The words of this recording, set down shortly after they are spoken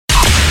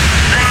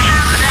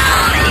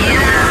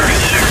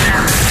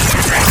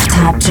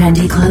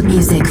trendy club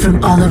music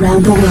from all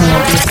around the world.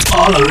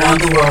 All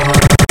around the world.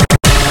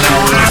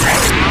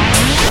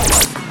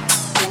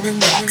 In the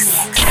mix.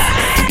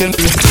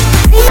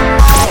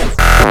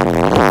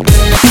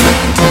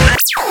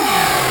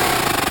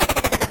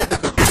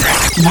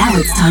 Now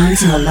it's time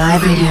to a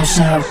live radio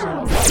show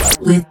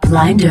with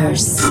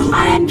Blinders.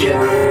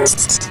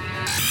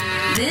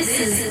 This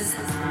is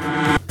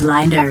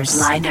Blinders.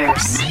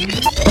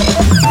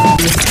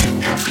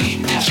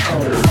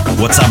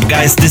 What's up,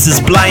 guys? This is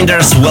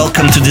Blinders.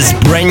 Welcome to this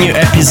brand new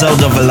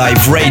episode of a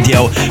live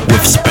radio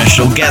with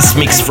special guest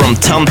mix from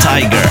Tom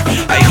Tiger.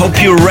 I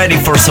hope you're ready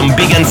for some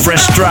big and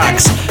fresh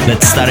tracks.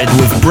 Let's start it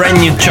with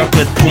brand new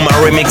Chocolate Puma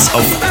remix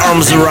of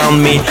Arms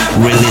Around Me,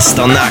 released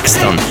on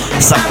Axton.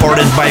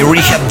 Supported by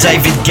Rehab,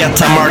 David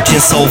Guetta, Martin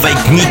Solveig,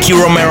 Nicky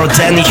Romero,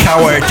 Danny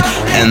Howard,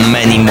 and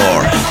many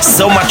more.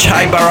 So much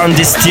hype around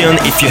this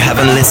tune. If you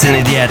haven't listened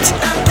it yet,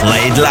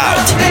 play it loud.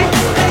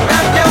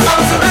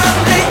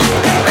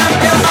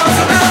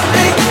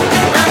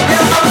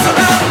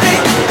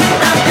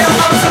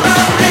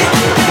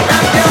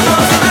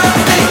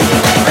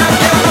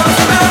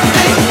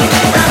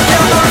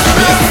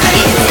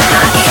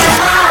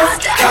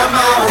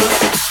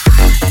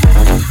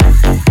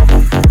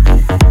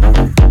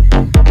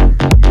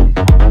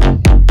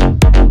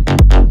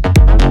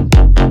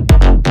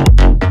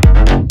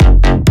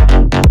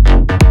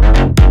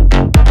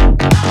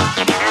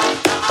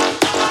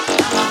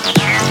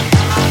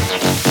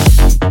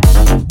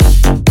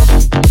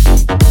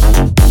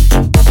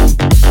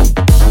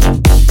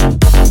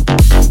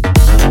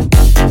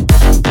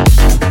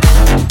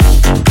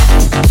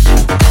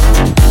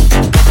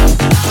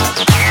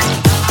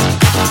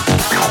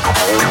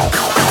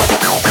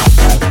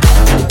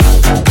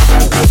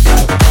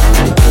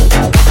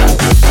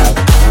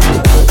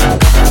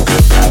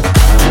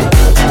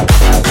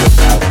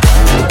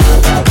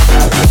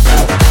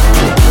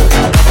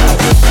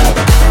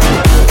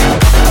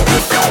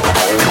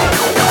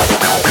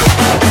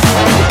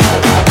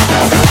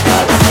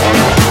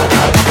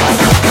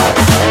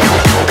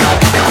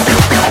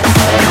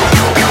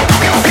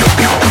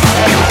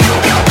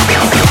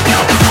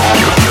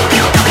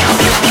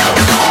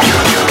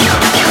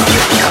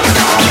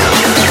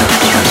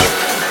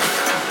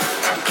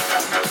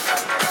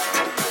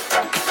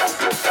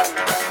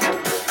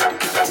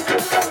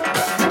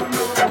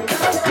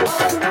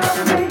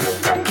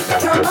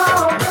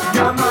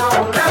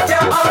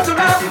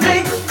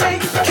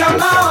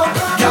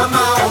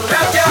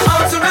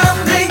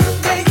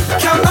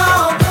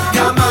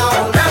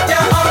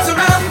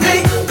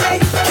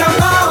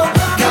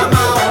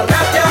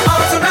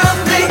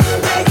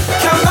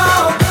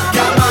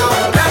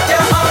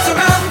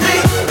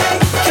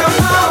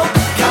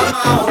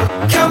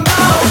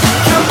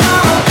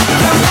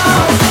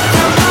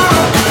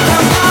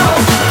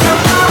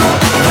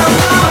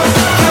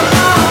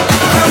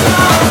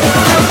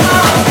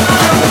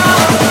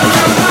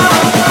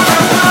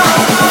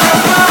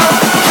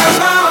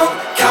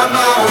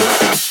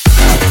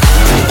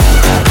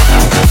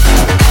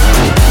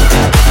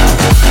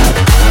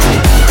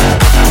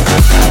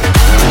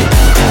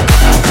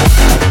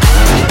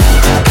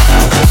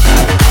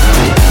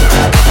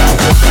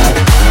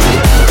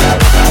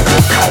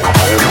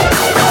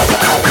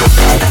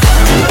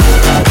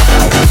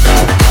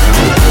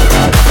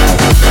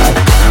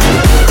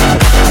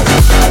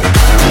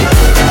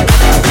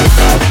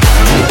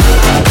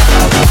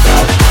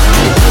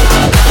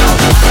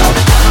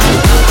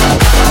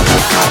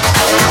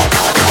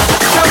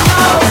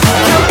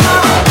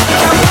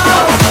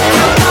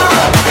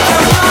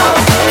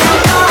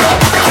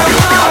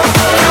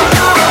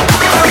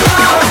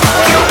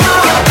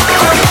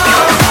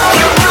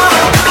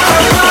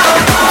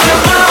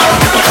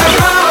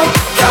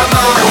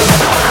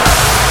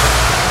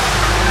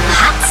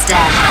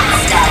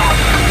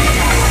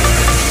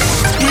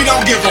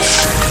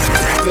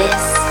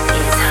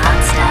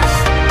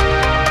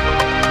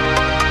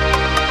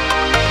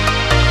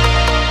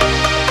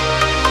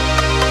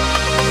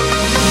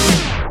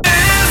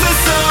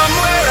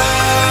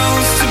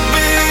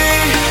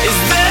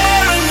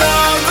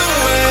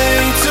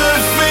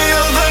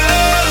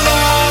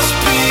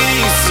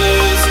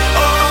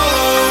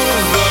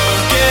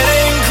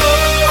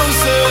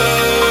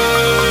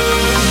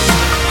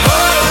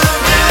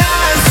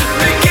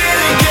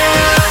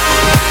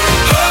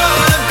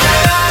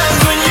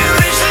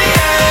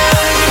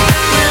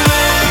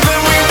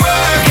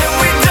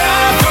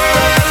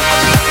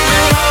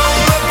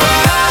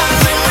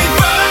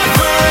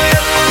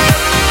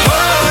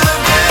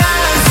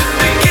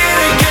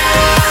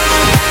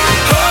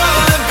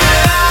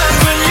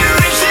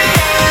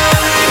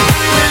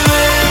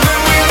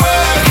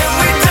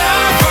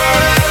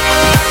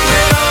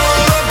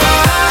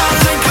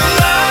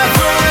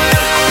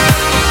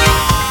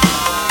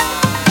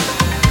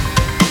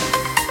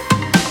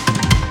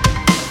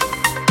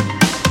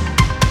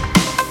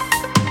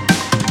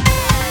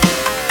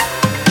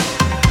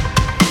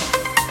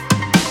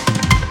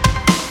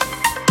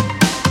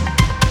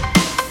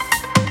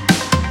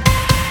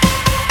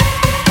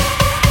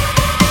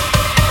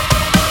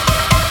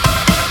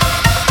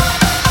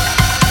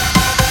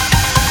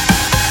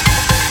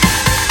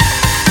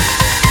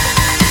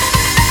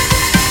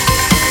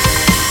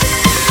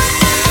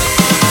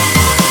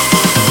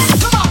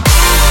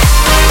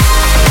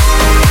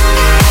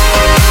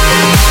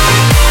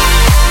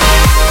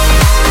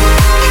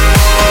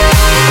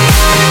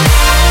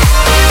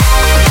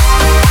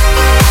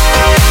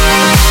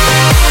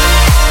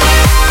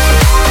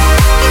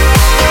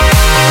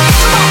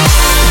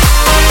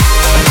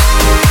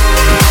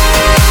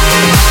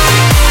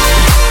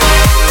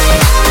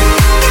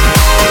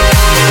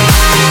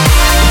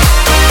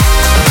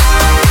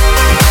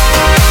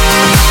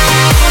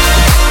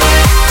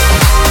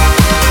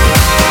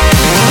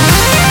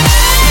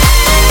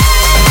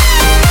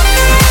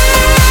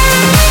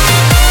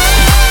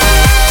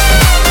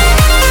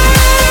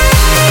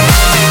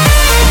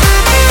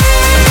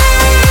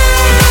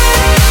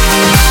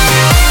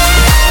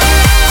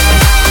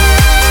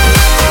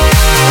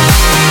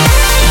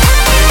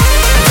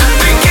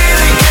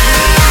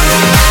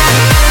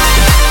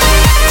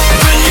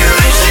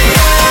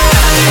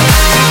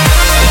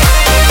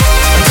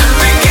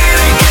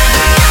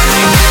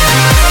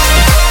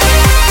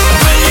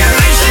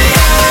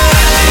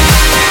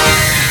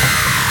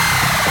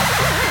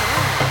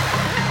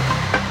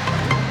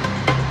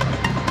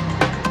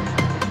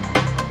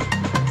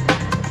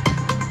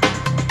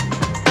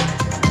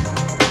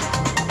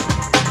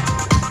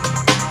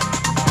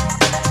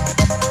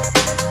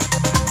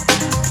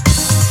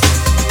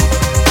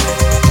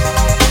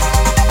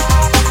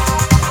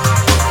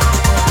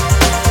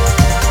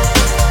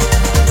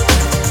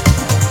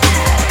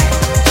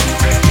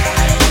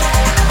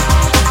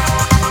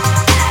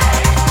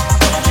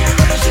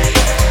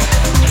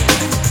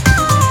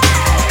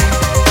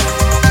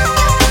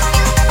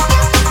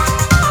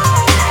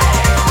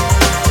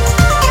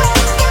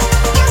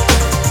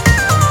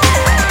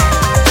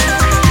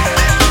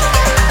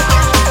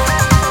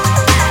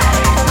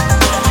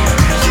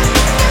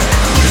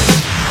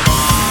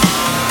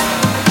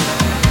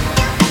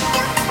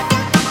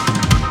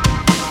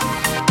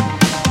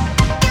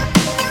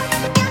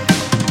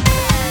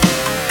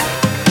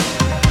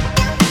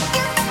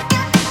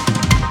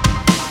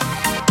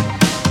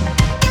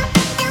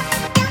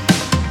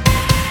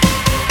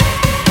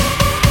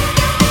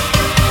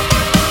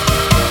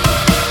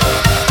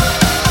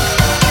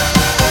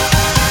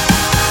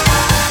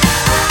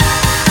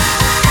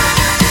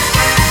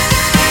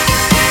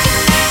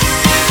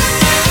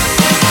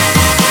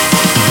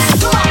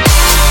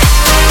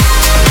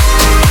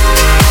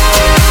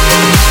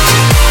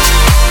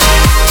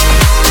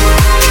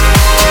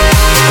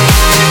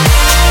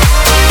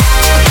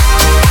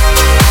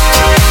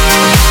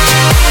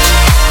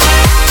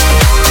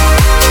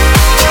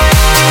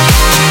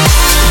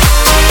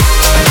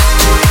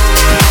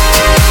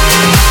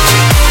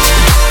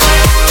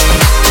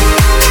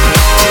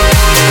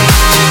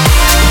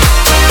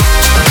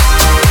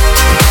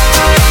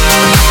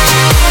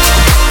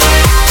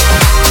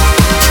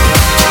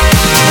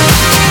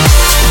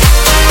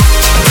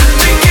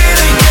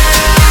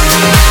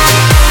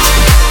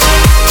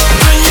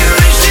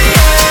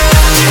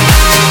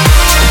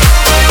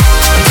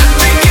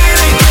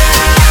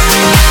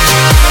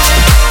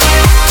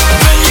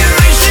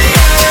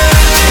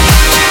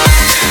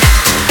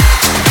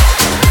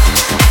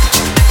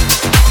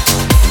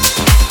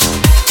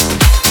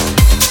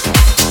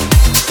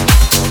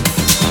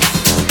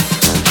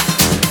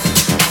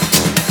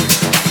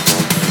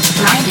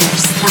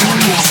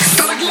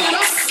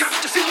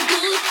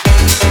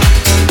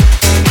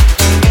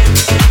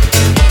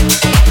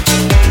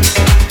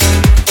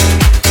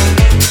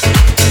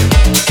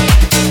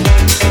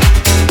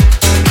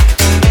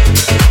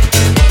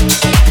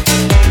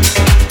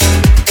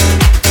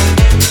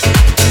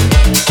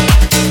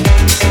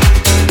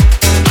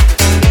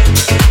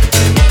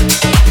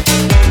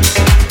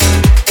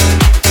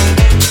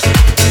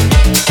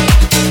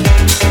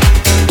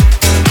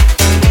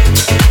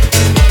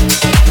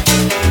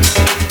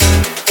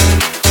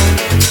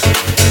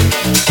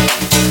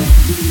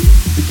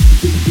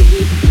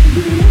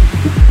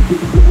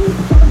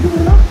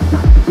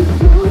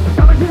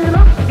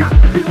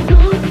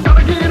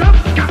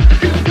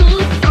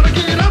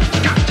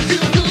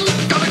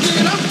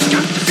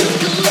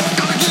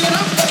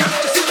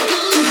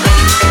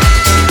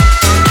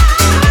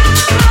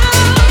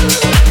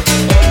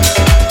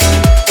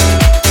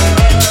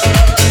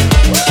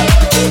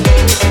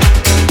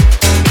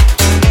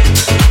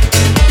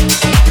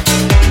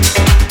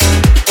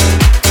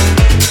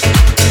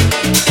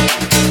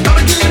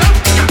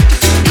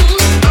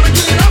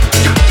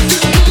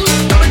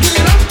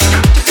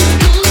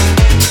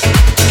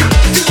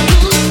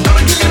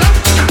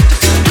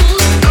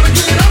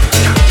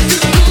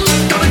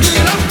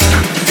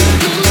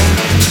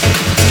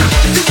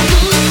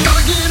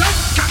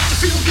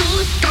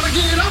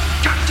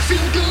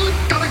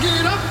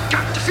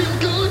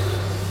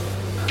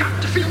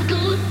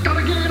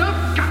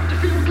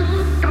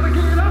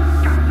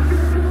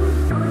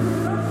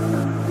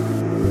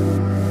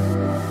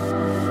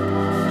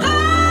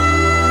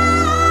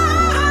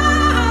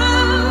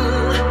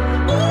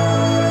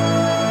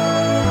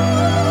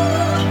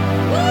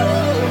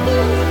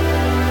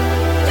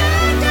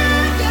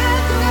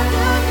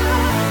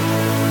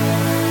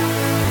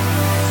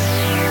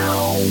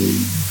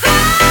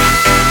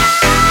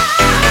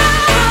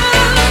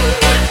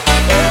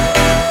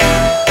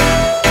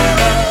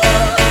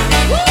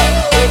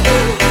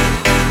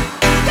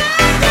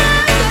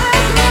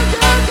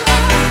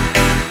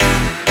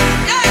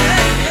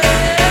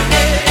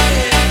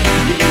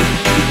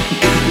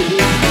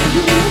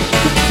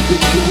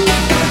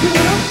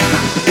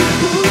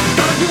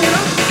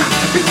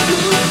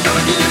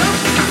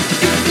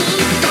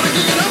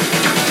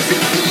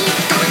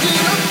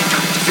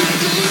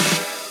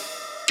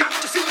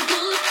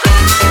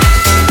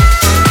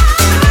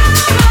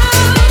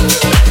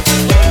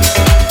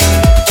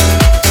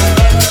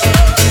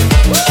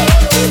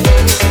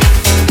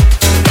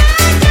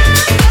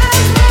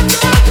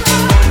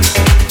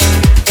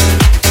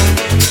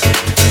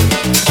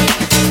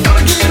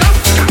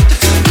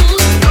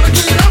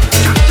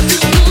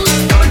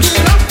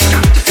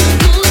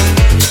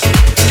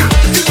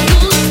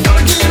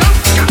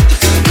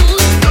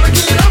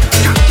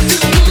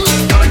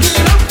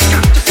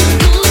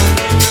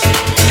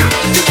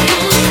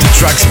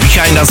 tracks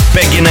behind us,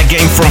 begging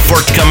again from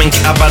forthcoming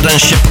Abaddon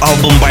Ship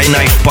album by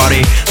Knife Party.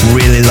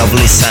 Really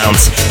lovely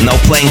sounds. Now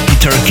playing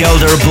Peter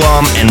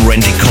Gelderblom and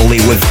Randy Colley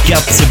with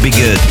Got to Be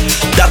Good.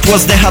 That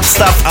was the hot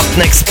stuff. Up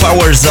next,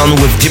 Power Zone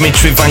with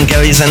Dimitri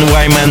Vangelis and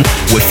Wyman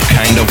with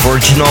kind of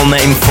original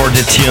name for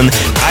the tune,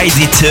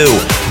 ID2.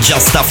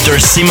 Just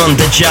after, Simon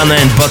Dejana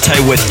and Botai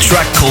with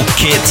track called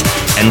Kid,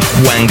 and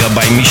Kwanga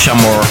by Misha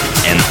Moore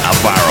and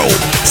Avaro.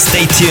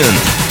 Stay tuned.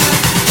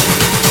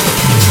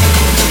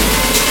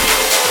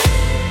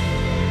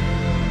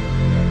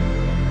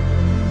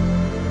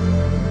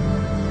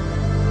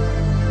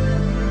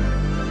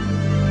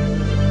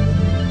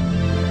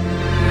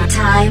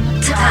 Time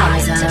to Power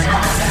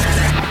Zone.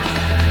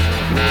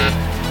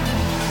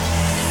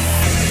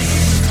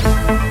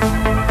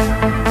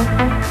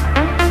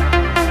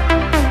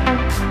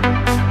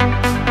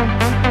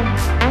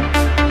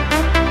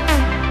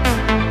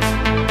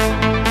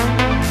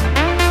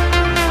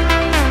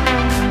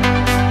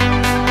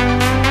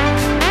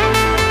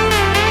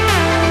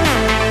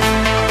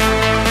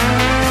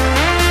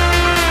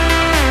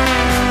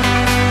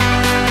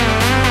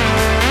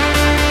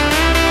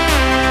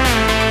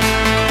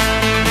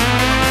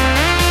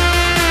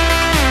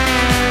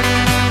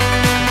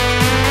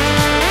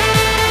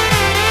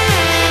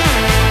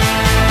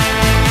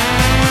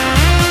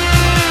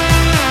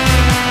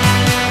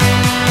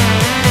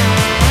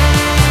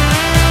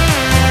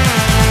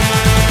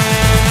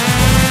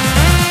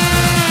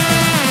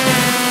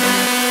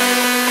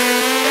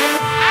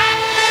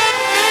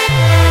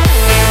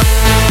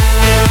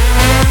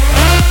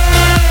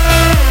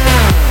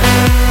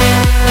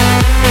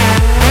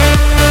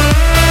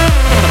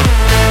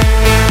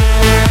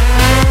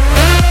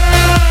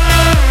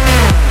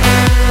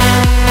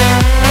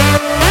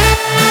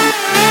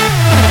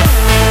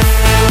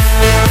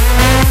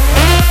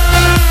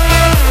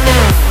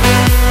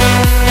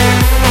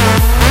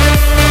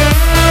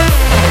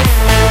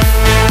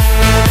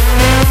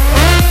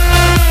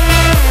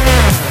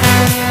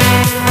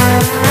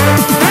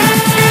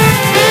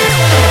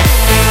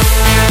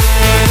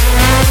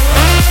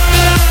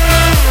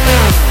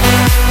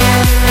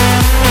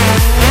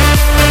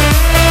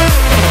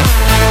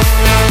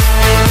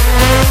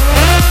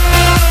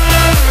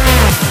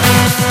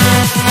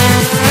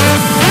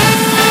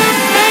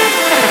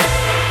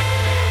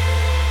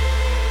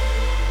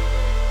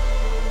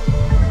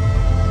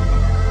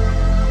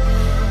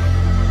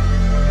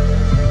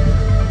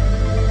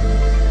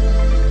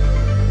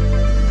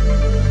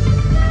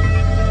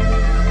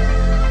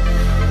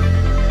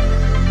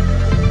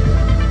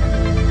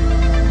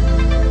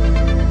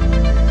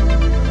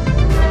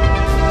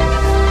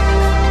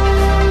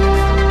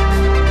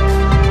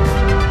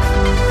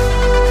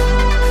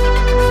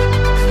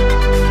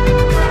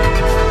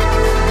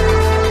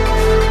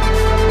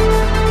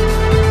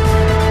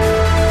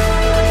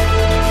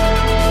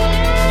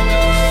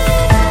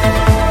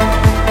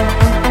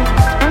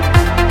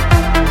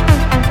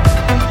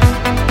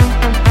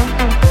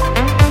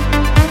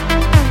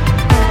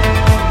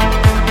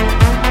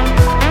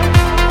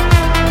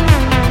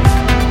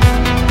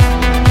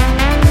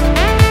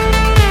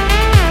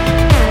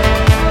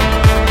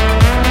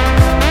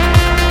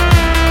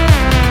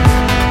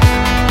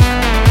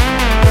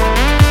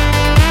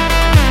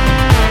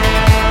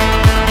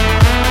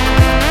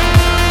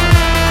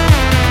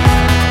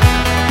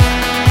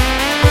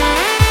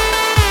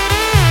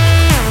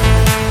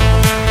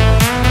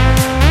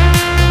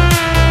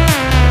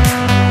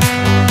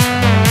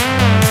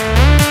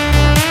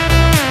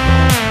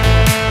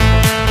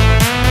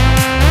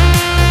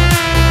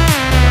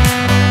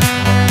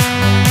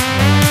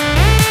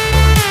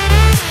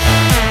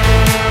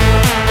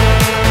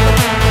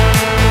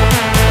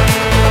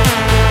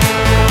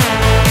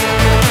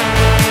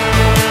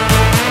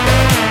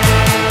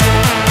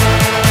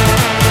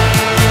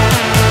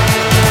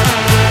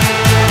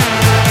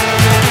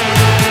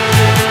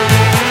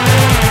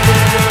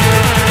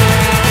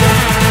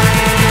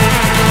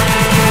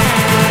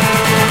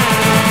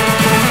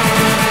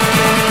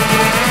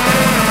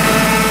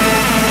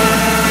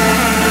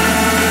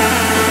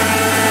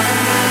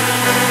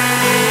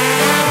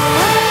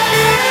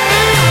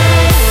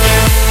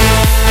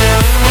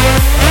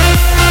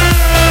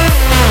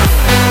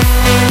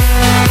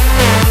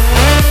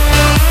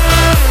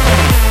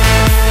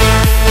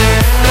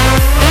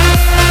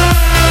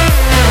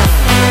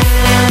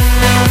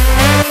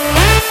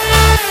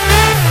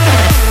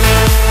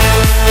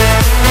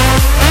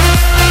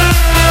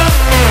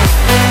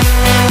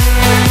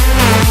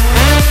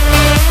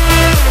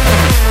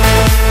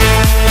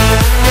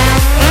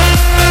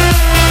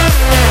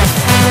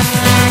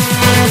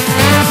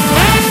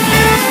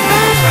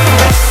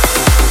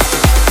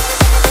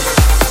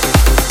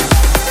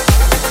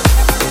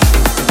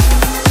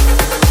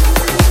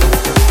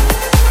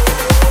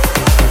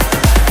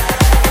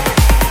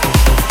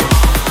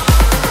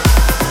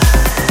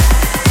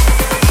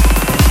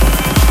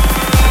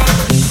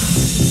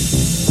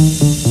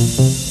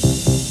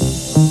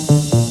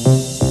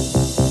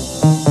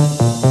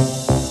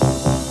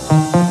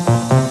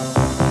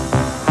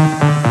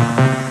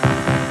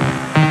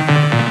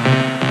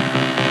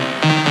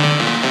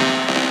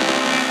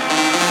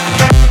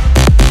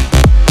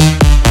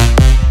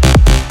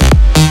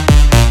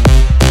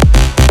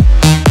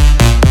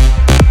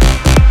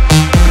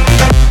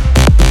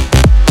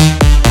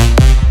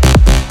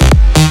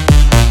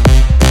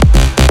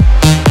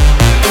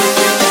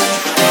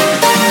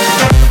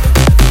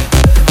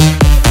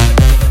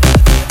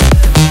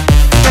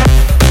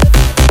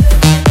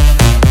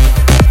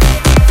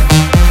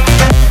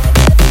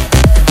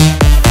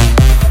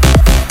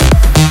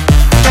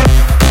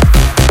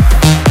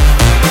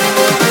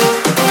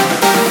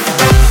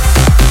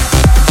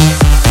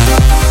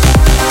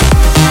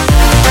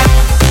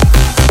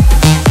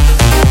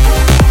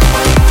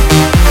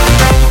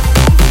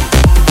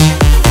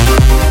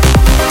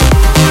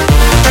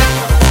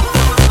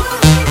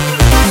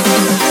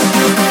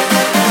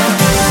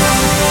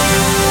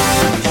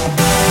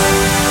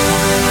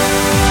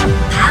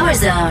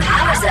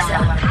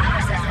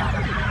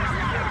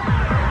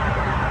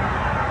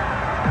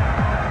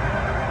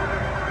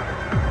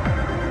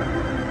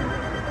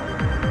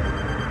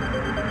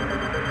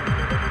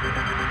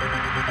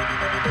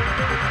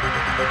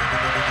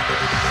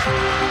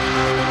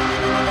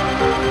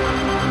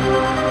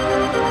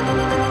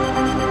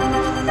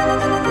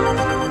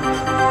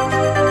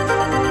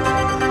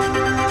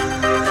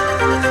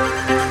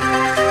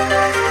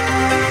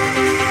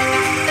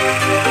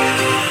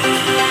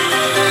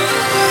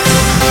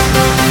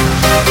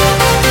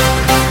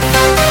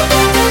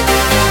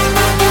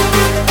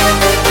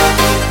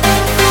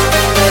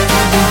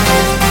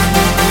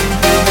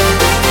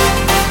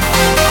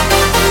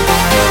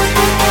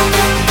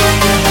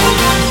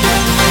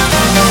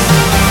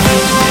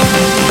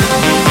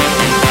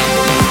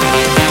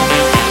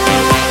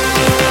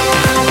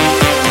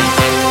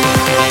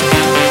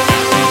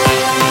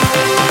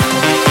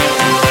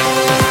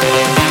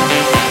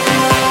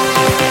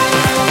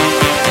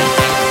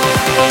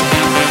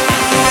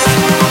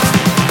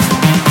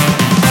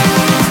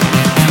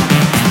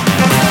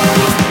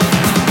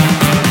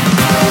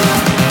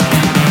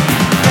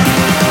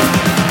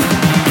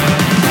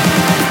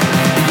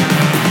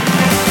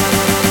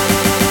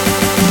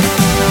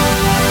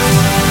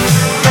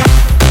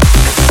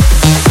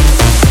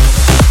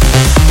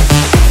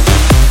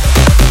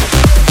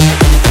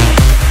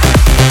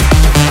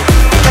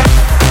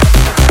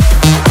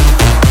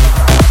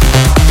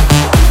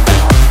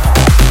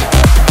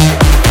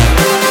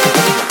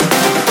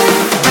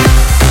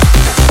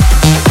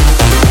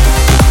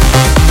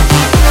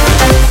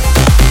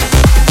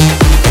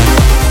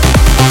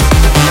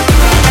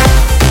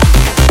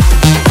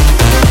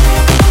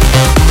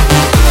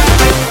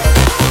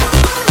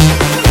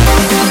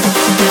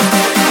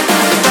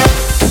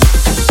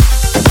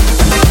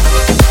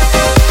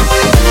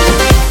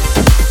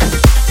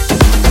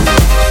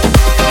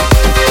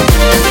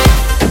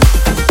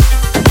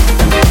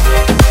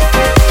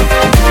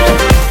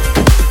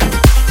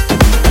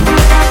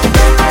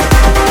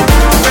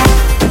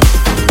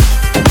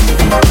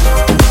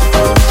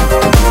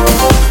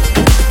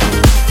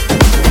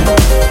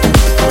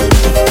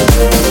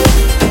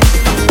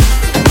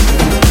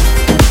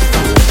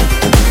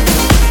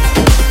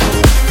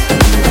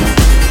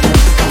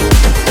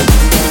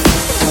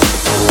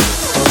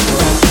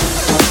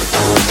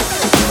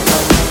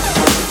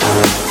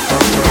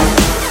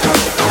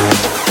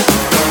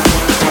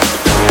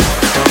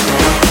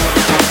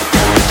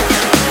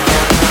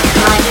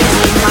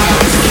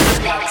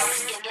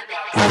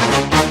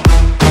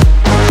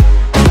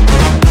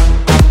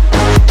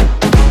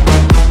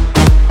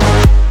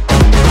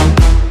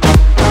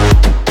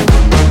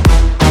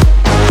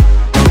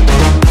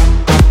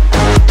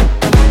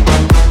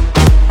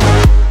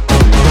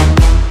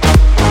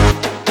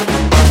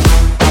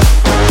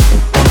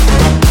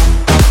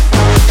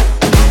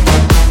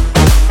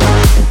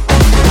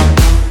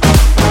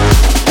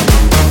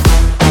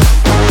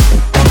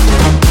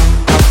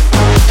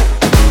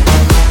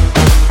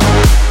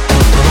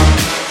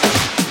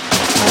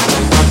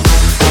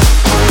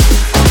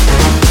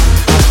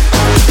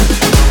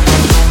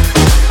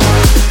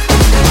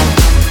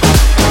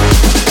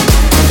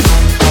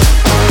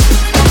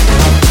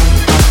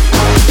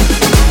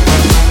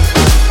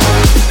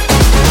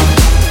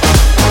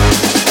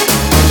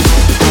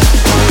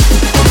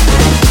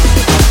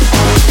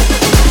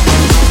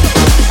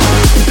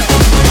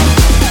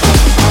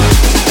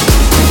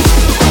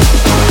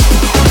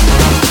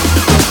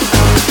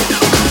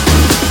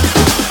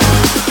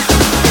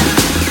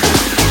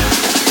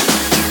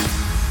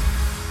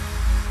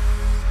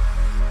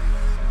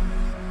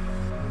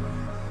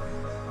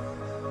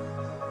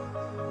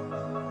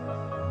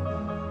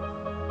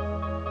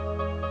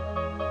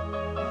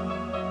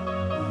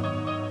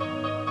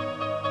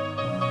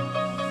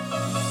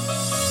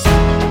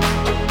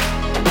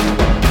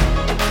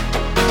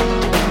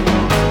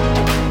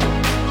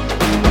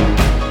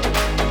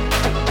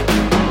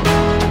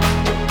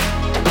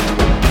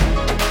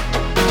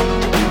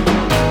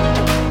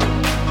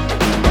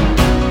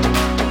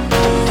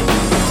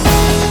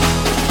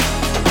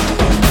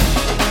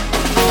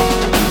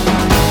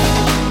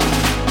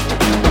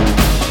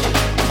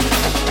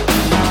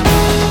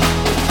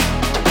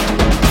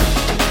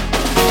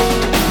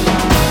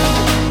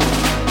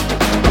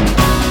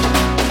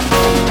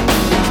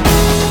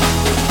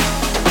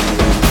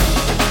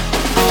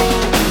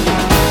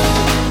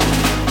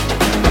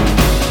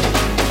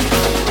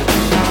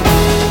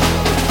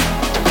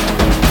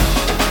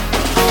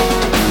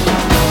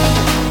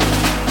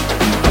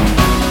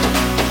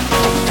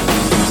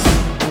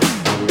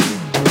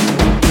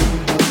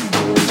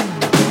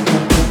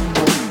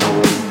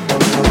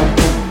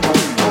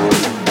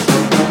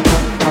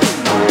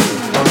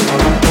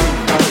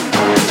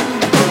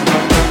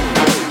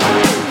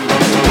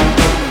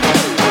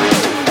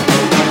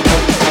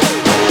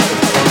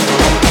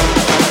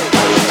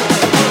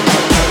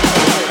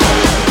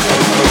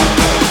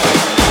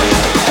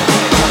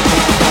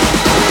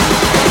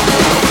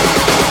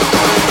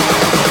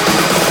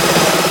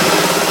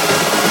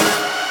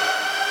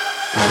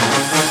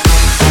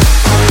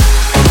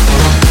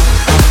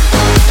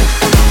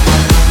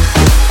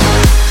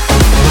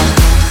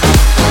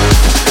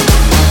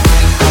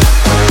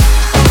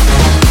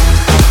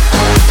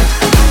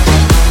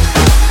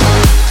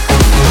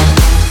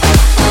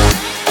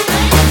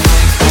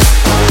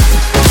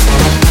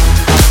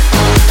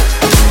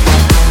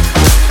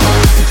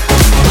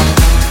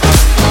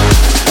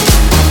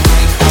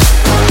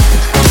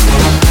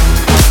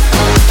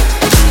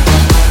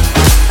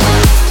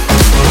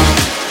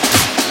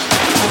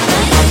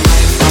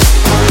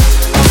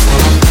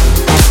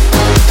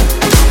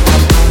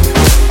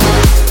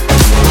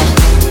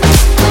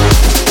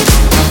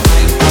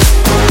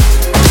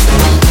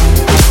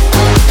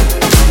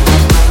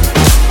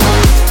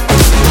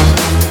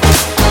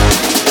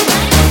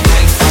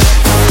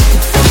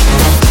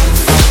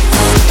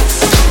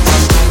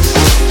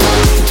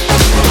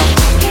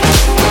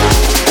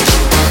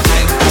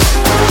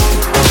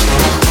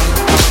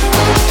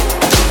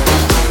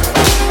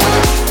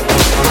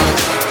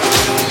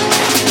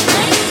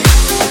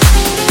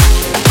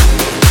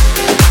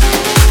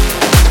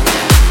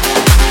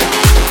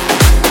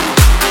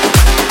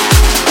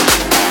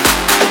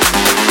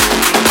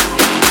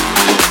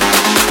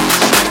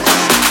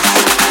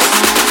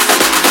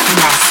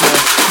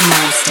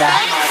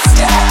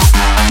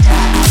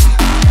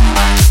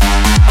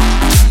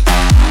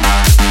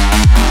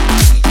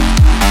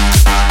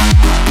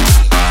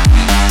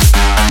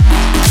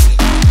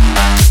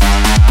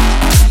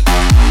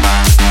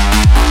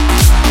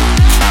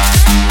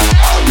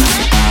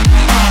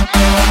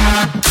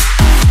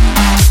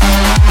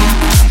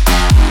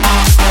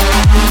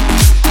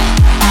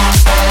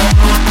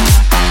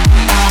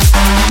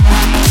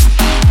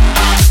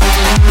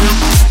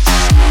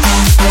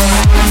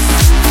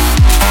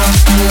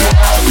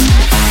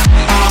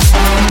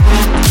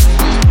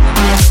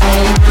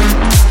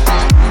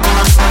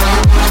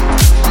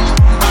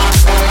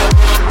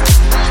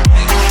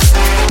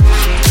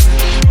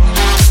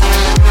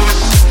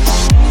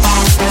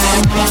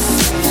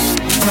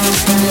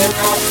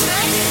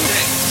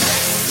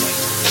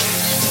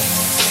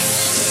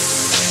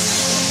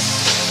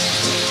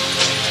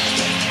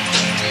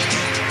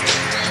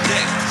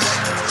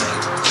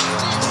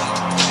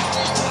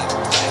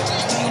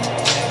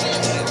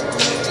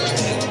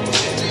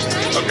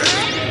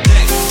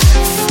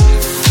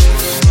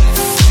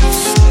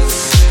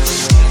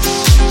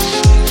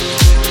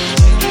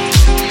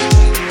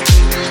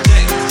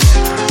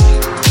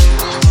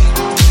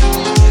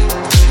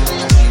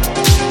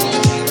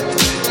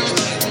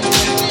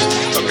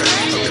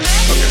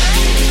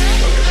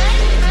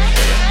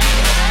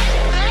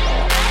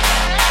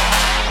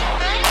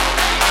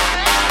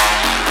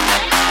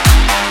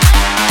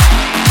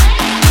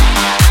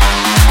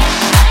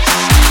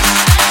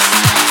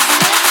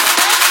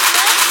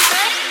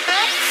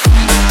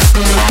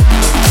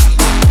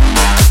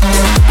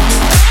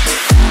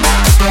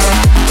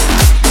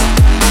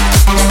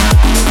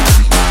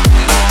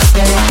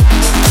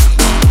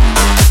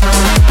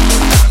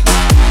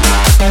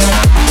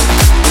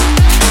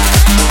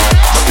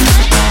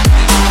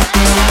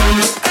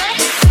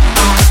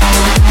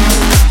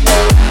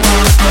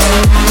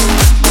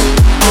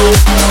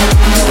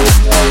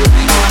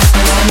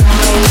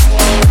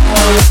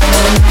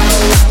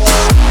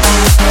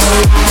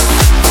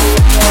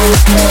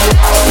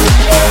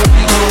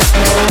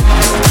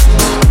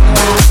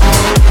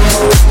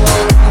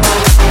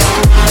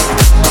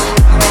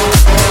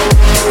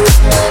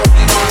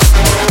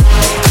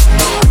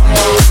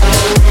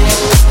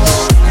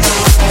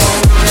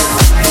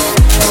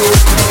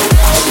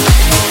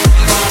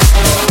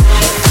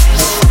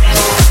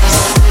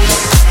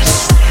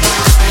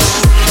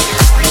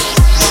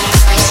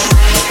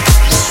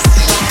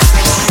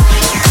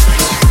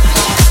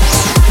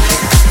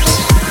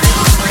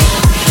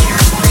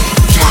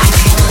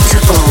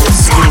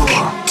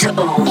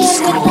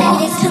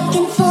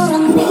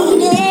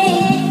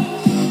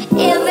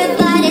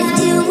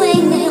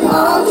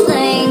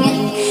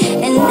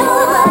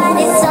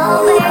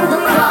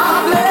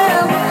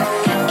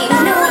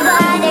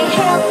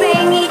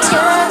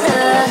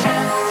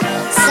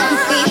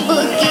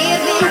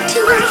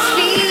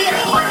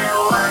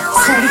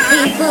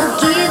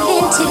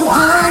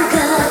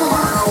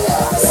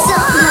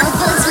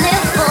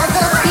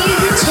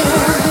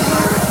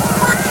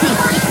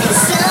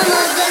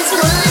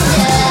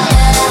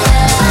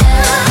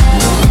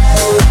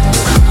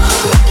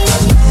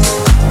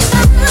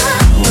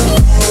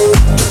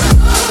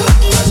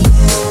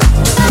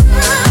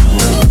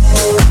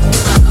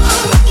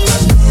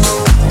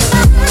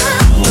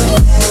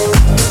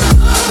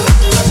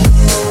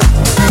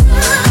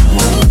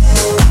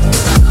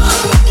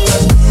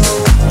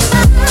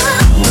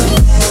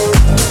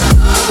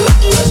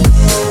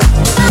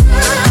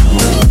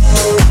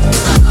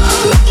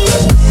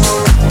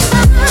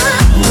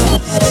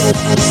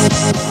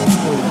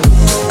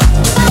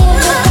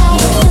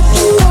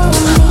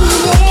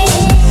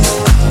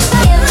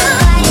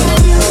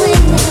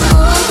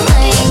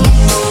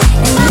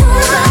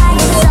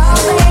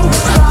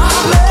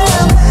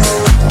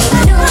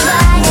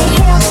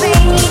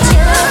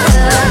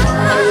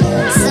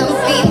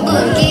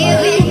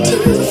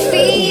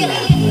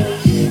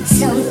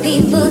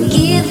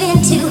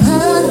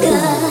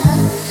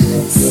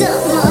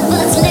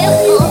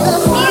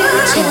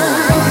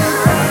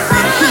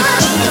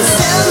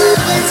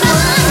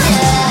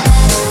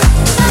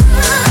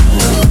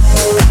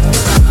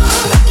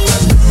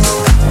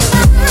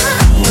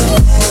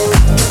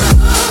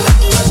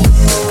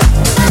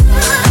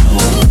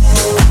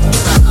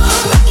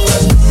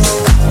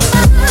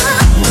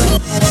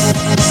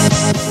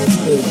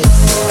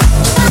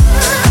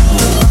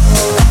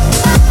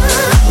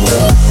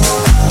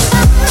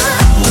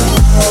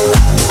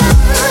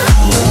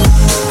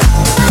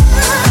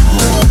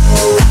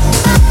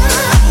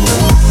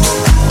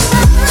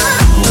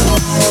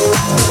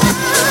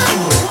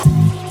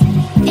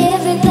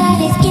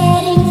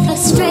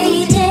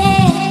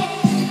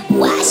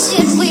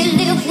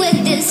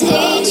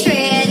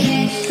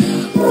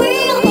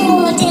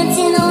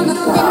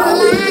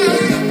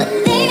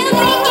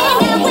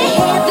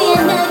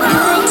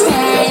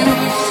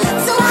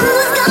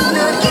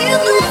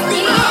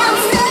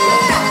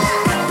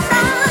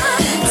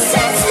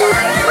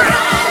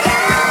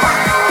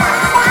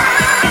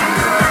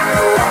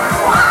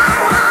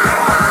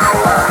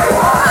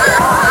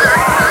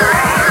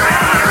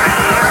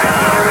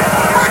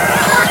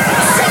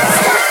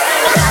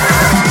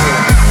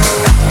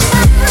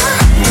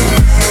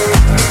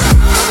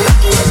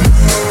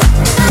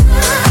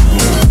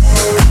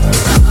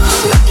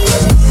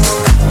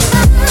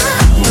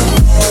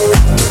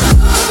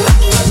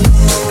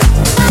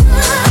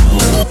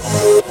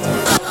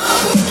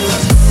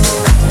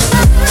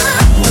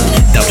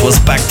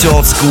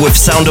 Disco with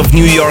Sound of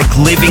New York,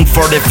 Living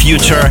for the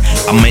Future,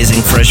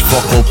 amazing fresh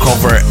vocal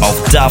cover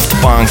of Daft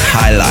Punk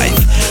High Life.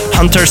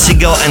 Hunter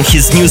Siegel and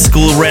his new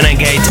school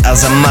Renegade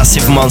as a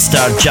massive monster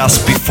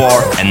just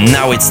before, and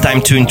now it's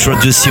time to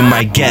introduce you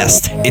my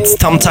guest. It's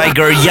Tom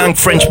Tiger, young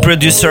French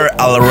producer,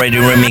 already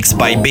remixed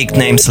by big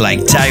names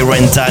like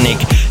Tyrant Danik.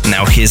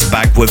 Now he's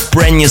back with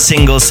brand new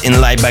singles in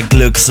Laibach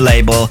Luke's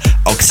label,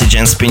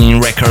 Oxygen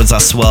Spinning Records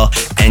as well,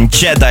 and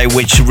Jedi,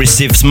 which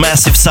receives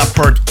massive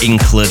support,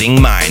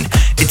 including mine.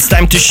 It's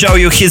time to show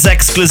you his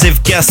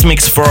exclusive guest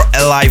mix for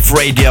Alive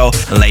Radio.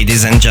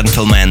 Ladies and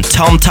gentlemen,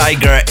 Tom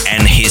Tiger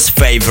and his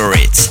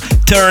favorites.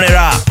 Turn it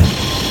up!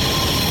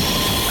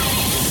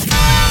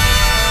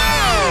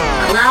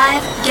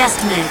 Live guest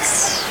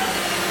mix.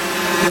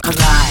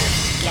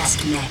 Live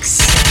guest mix.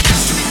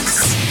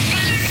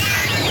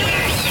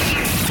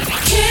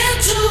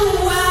 Can't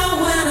do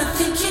well when I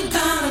think you're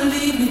gonna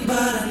leave me, but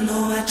I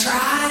know I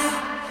tried.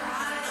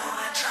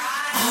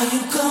 Are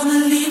you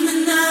gonna leave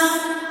me now?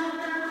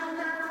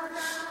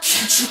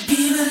 Can't you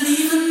be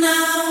believing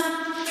now?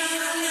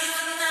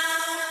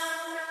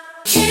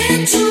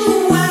 Can't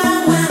do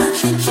well when I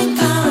think you're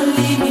gonna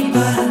leave me,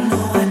 but I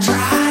know I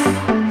tried.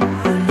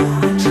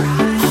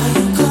 Are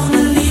you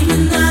gonna leave me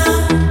now?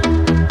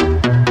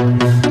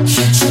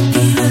 Can't you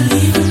be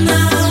believing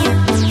now?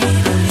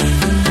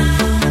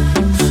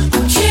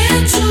 I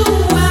can't do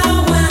well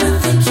when I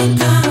think you're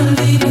gonna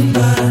leave me,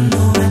 but I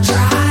know I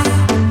tried.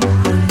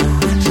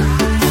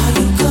 Are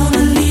you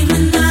gonna leave me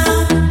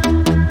now?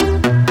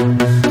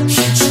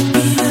 Can't you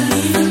be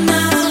believing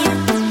now?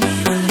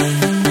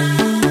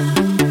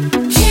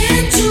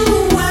 Can't do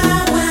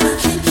well when I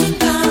think you're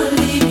gonna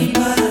leave me,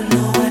 but I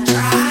know I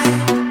tried.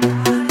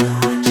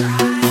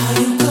 Are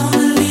you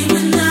gonna leave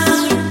me now?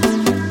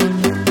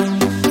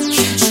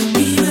 Can't you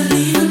be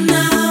believing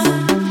now?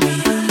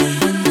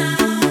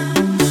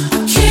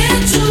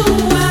 Can't do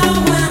well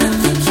when I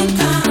think you're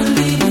gonna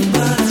leave me,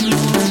 but I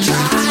know I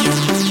tried.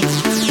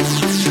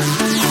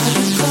 Are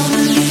you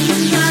gonna leave me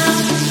now?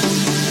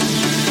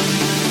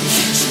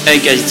 Hey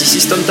guys, this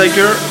is Tom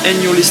Tiger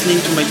and you're listening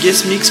to my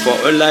guest mix for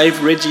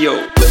Alive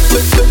Radio.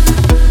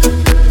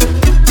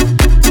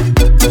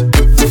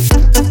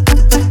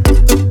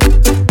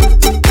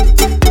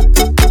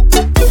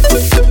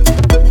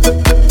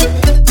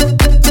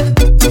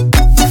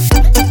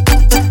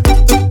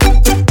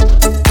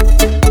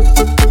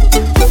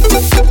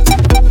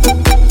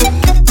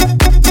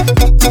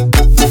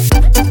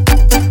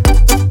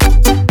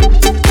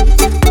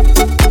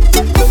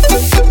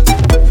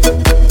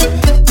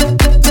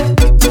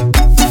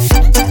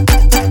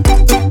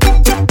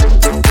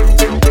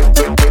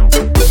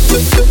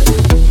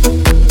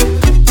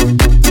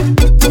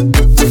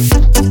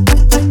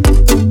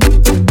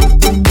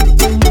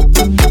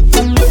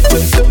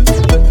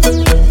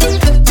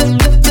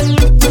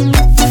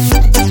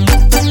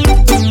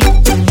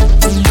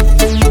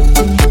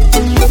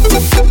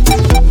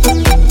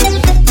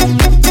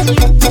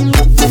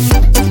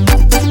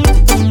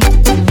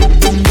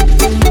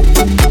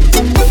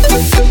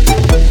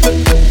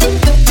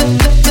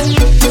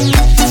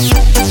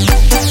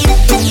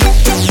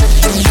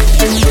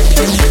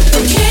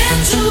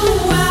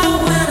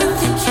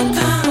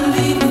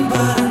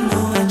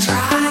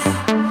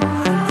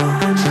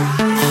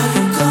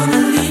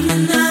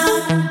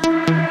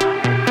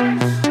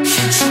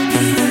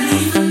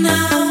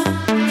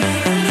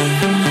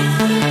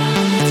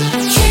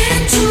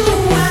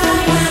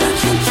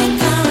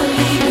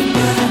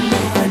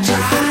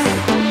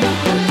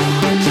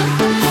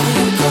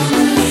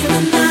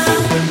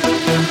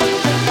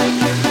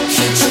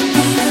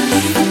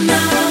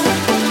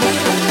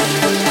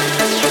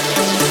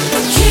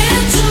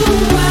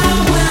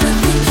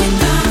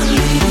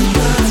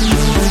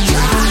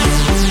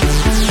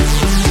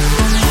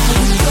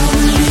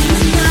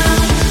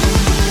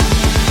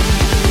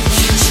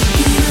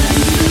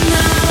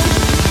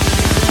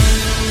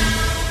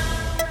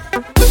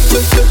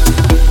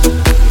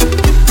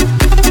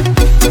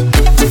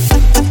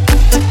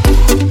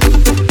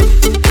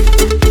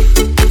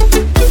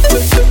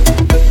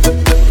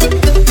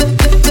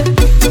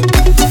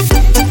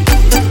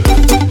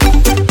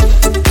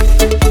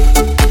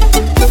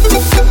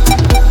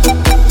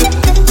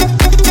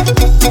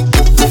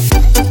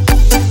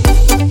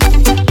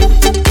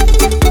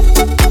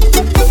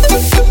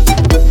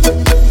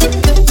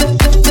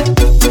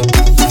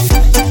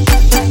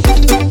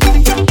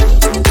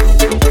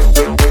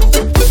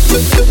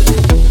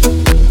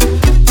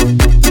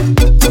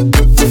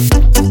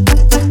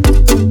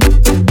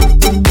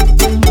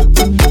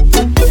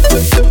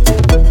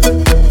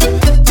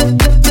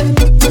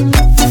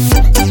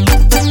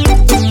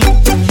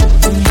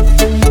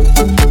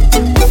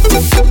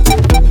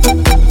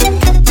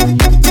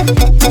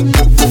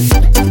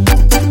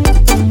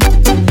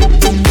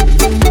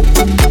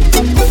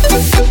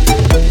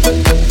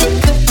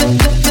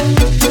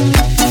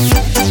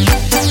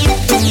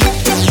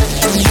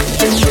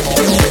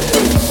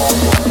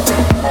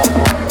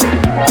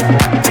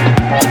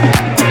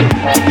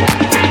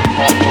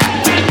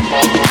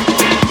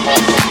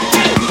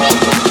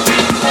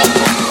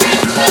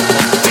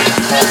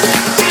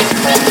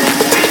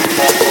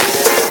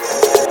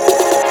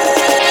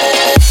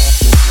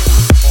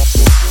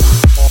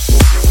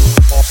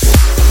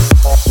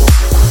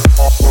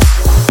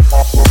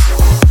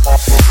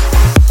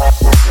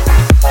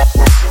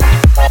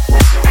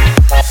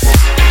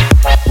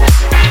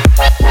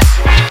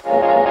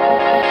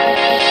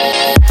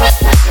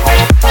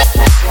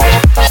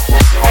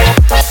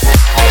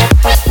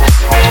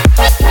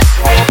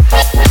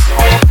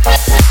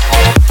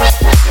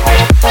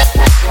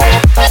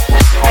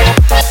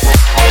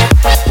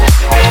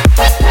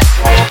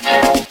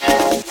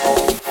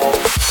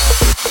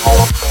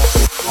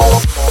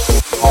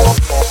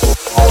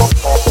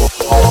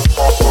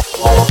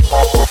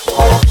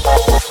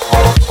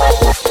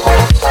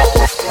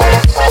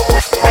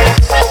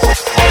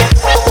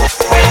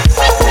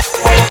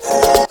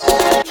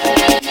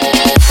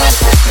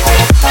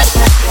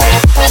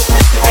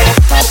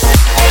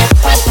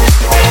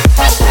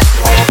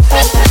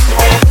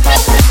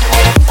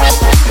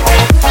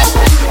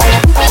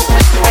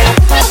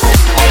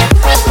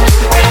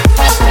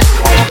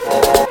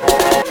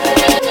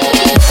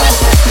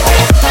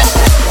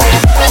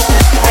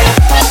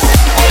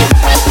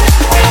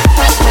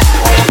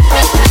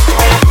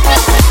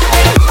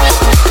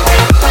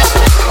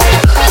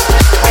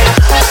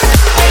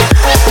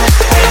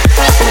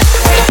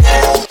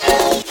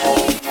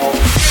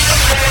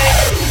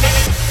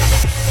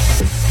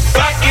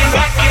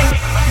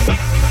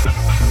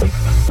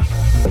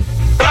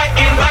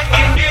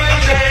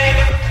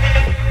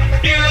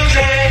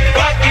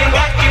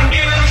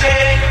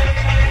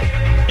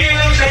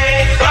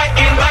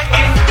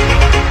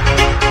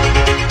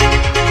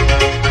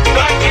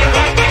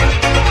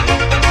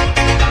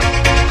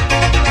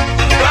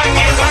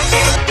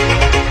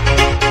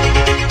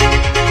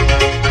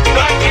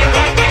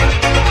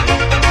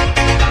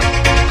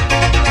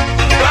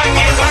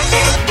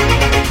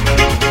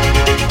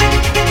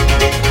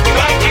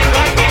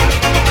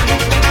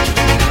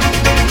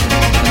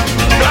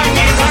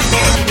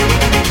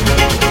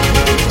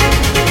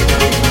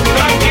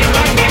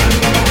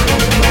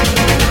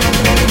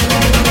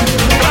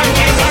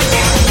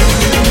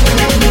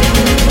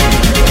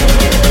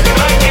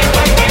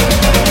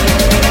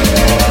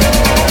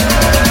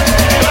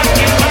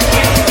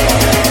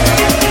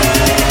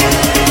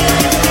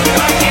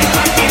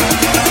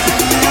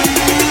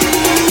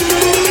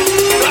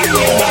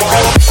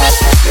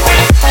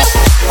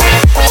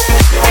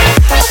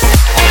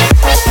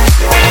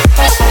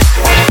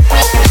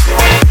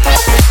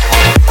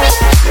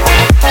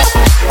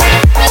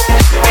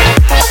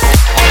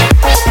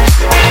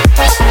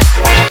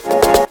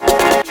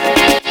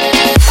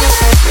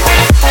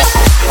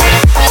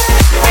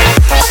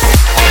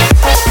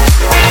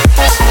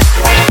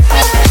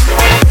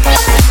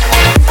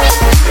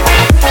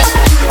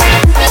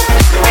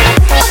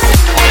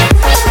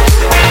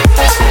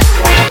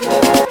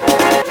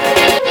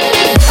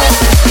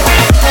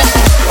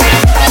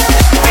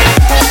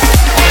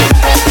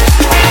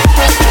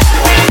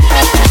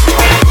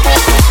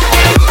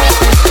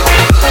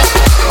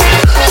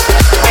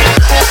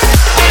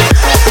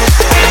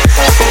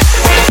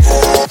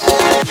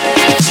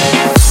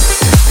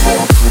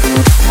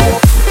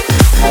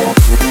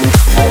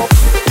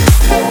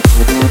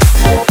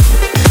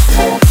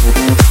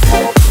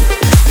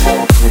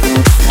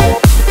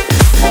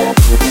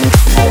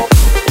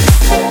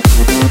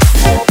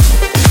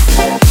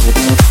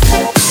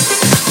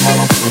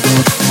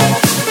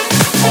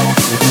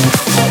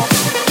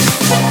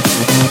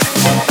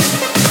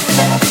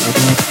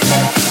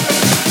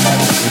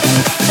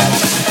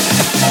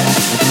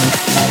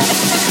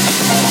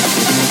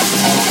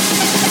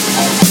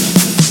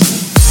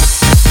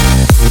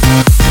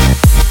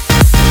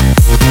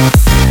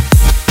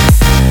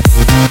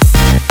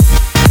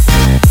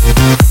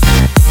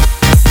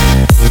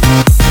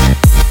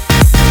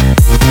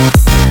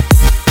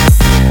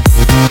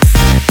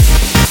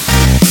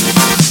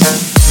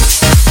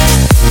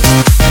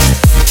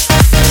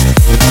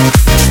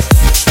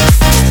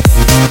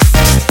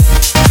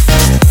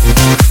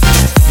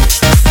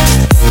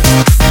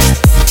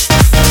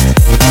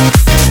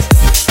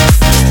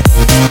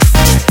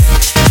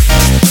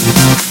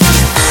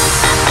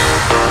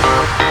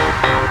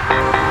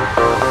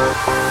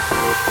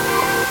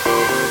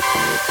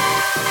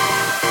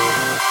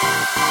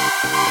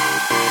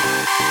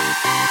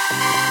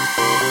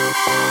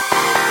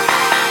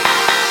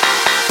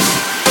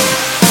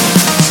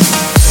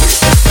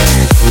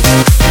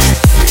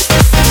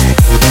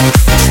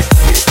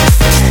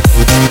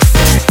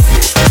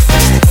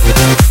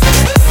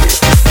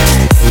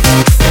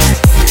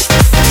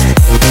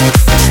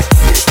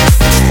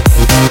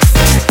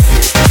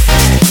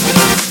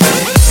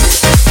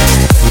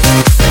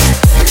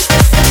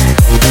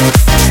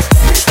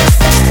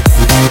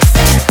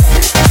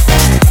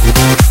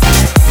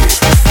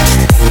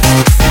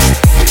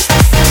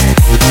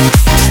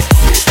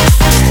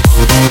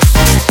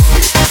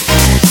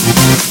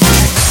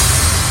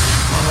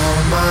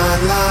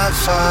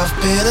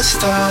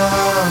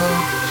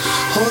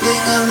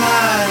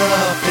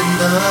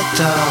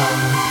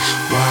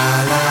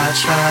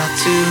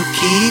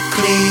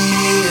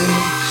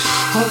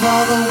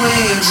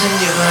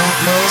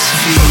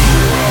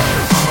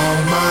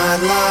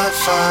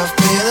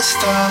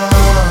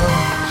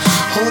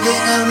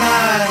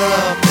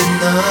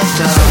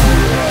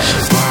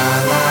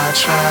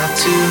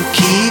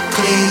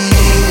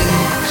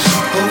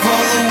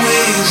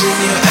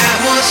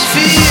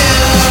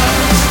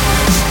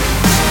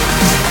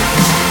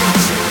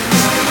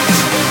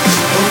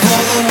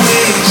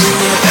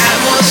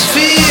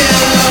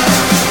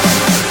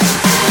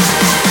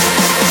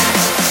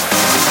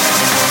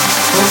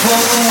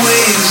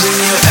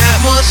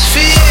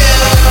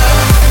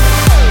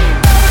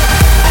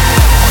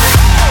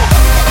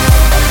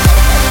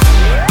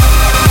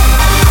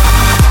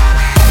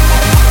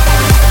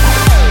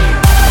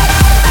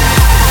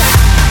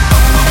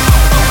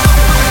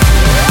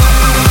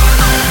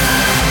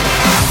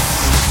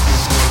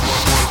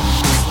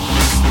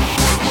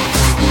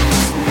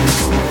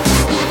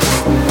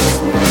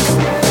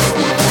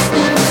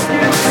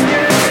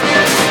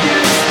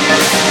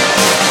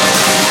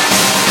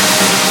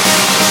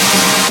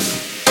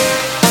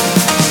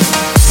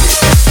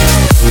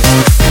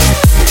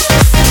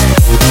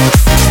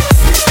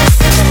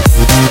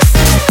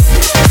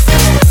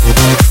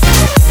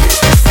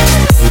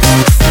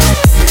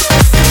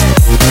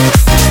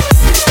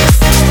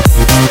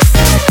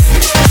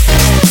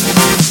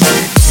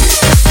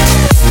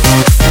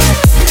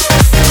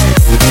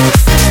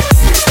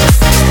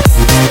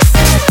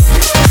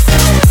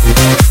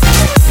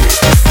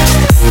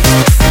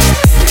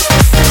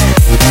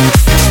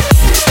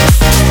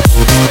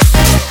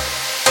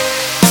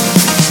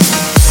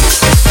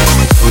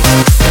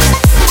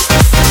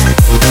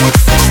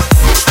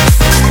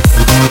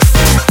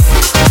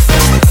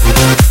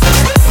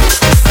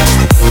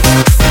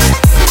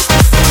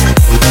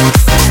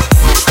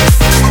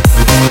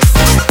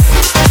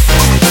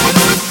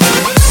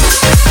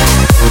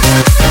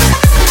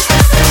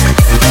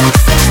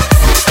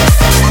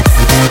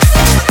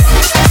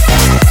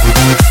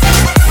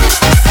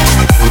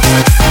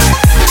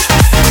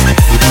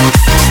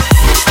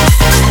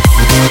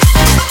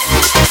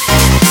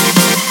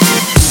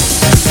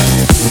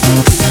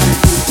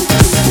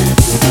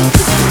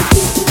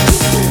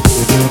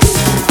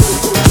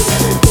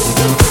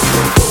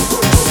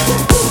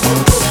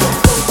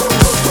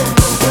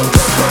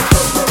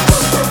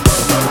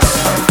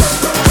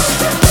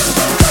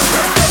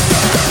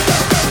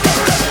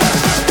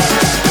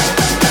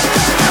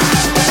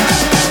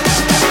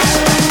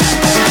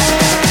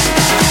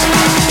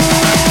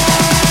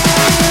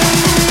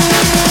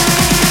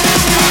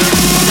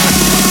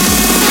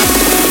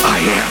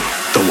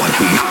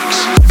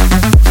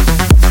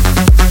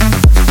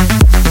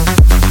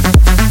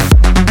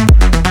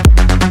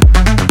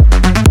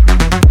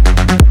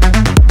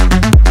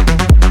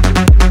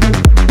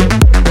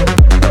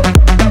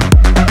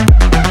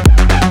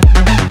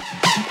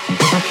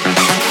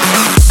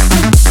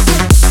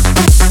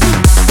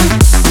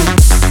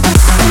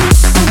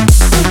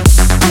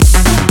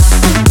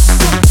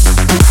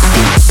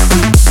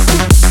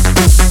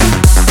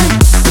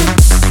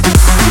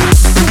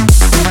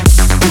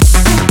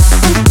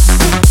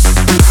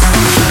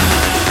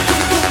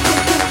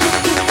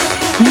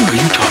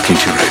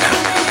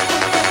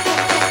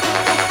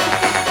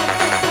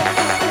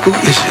 Who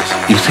is it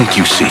you think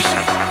you see?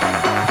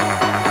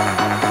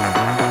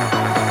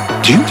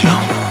 Do you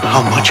know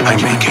how much I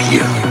make a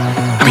year?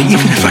 I mean,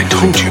 even if I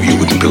told you, you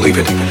wouldn't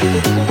believe it.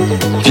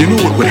 Do you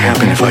know what would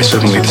happen if I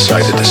suddenly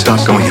decided to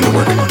stop going into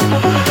work?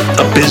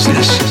 A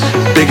business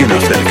big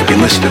enough that it could be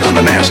listed on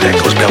the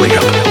NASDAQ goes belly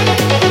up.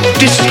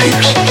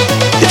 Disappears.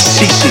 It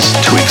ceases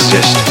to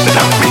exist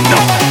without me. No,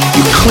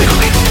 you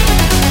clearly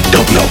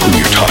don't know who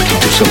you're talking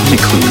to, so let me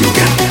clue you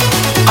again.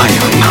 I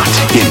am not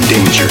in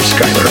danger,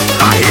 Skylar.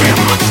 I am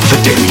the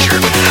danger.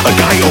 A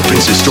guy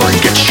opens his door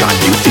and gets shot.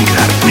 You think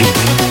that of me?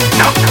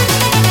 No.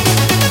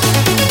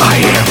 I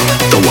am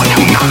the one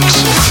who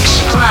knocks.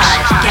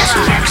 Live guest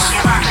mix.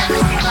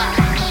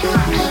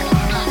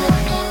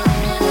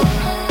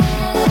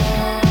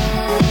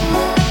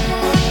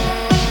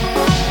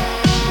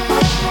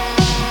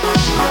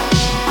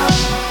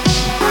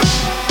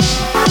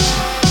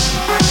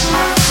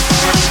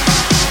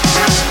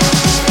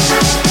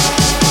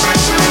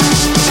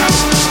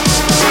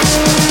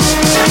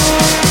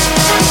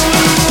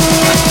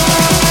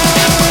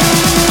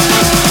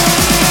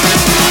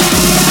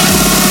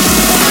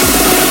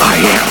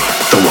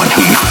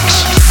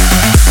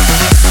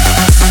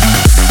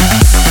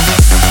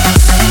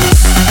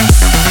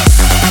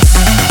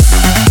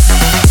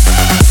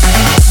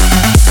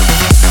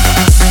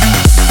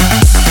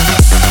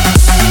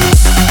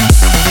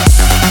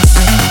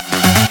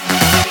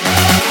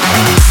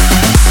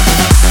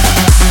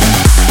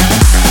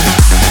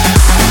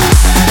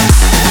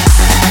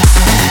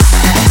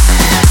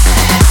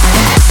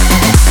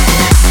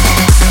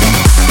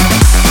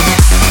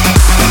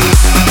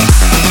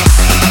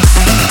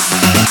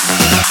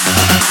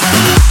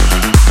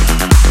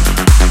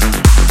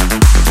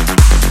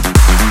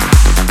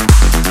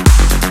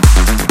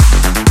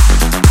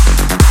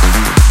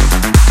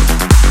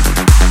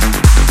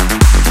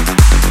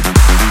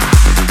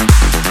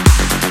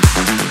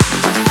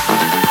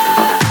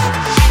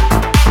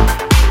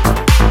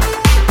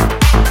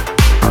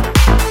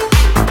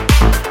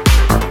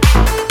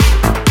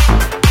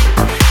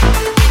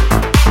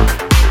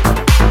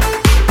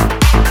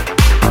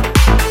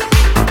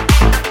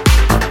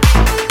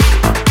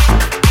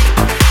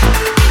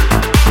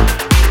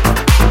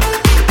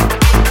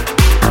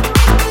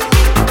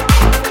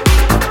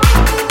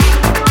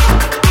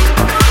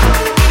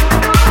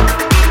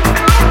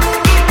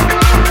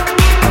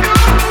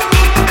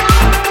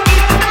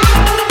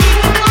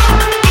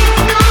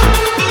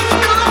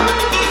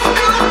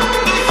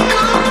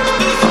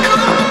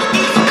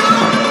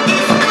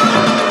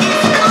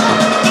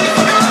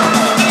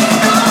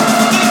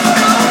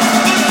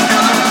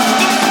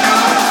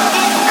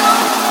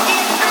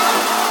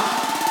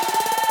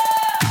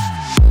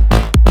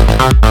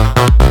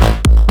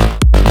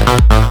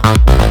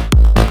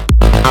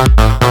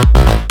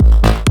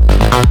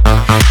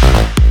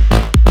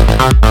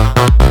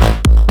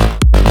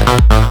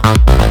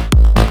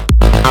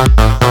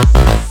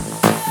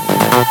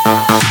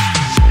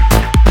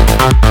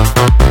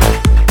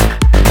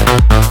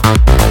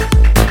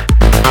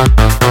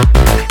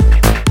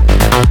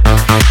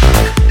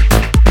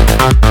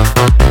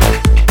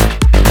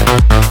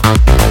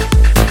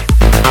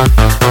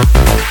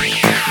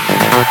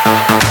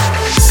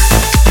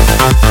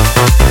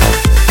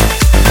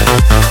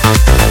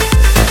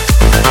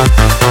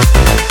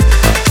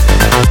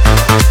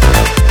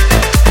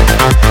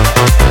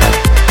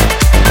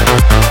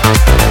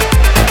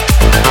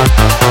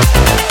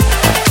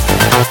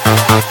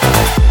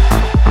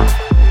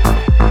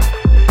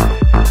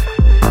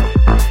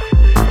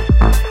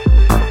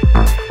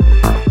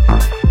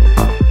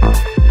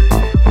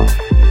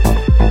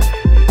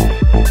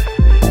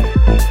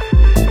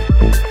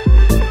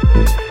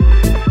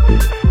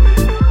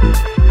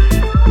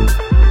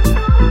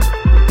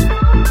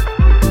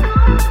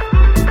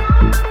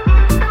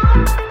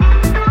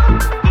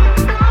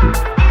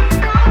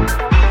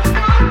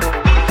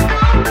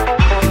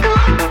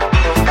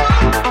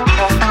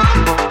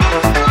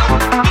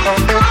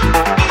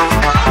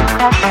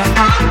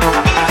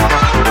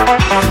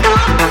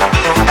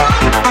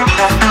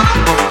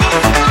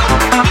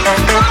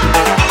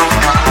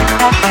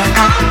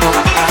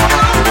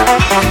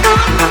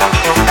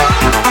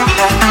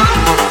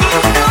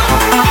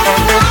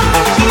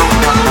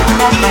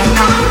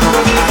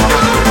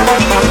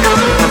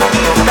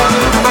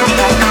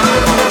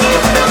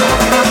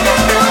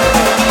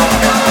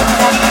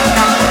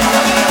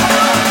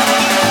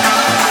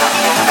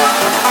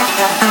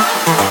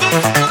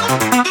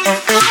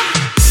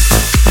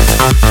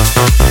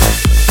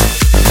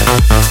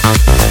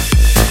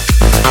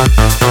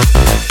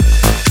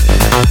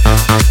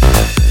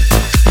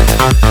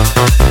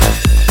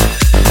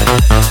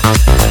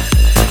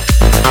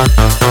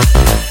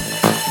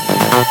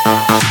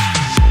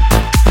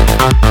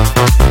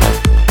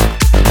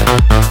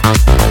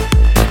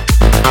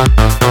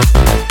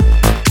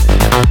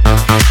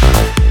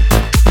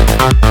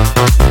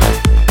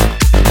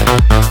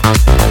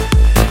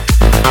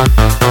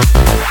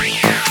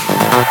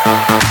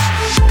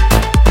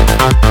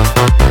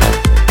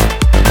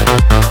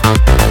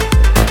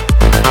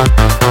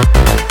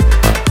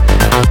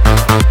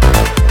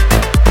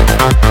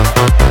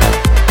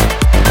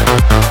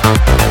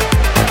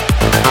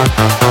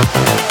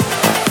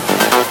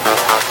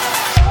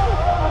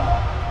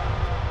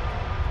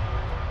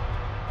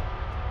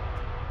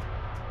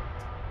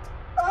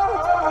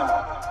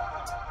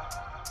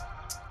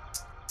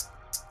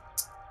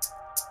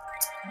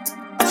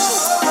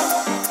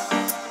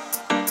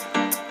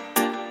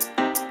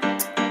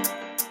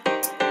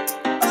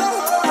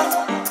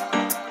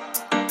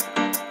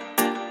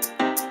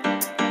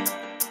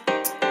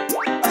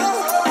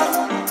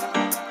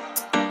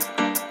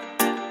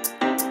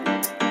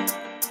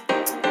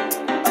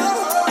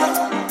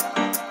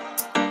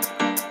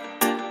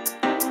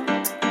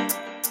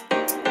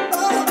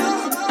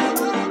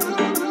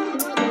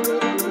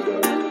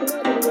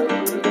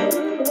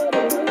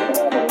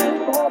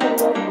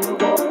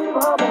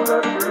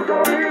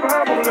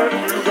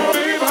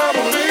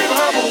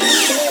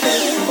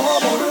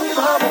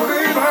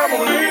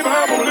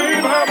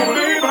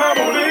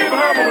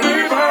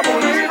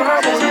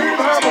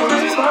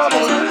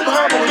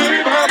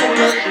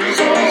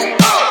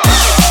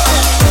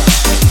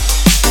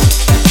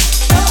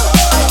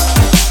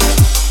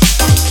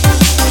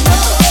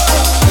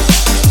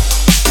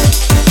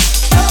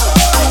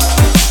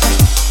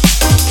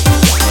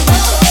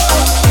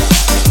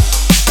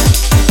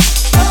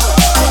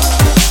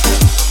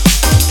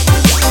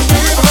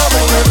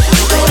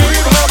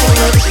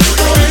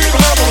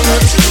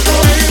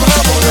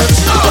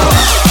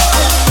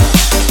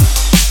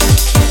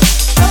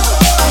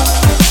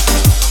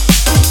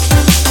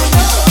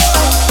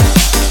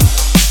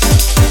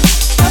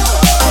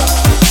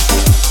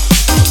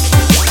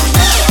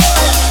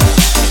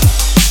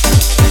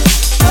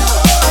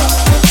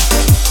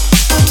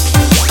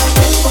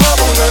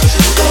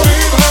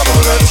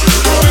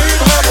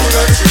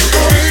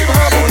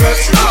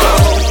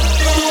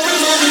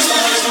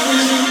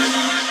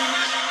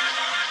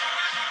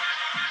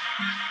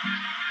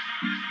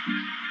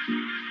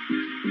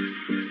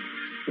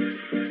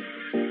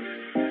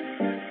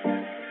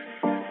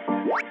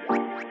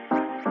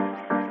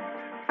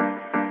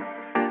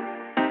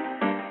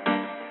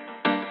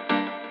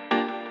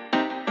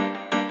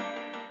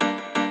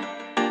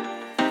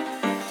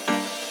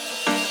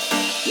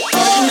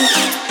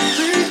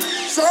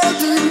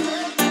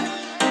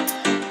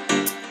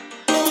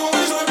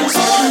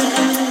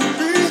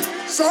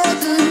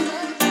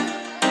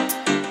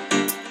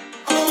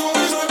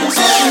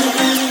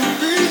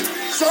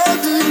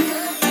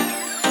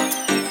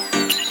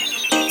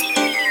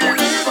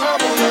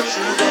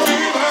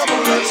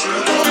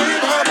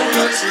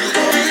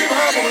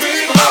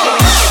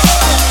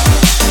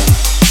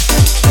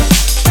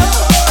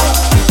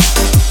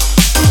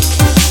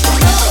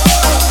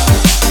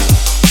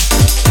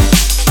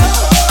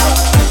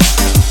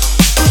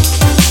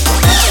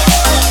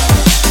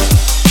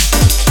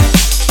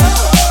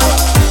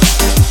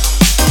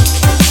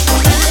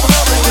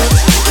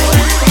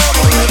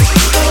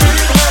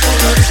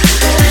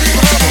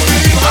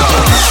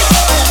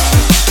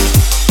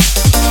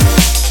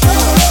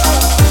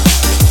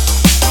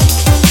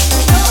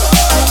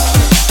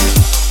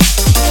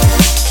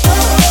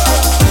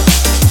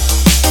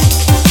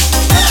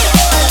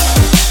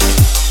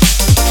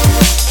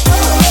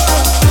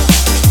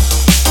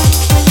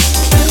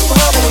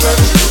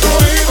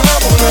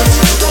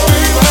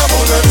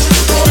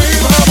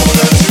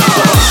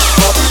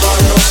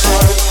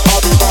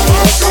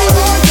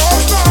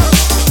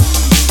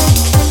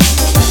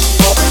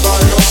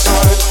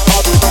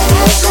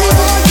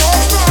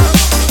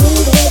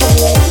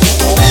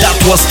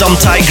 was Tom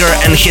Tiger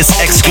and his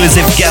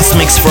exclusive guest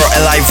mix for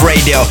Alive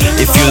Radio.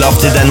 If you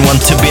loved it and want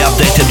to be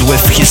updated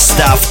with his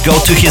stuff, go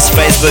to his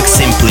Facebook,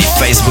 simply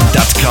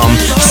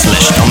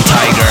facebook.com/Tom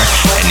Tiger.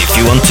 And if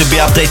you want to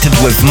be updated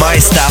with my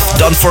stuff,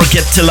 don't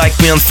forget to like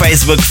me on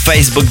Facebook,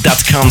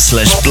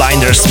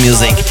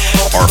 facebook.com/BlindersMusic,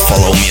 or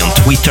follow me on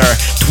Twitter,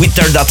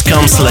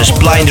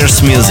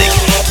 twitter.com/BlindersMusic.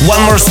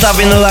 One more stuff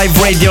in Alive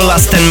Radio,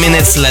 last 10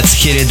 minutes. Let's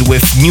hit it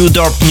with New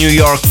Dorp, New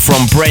York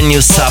from brand new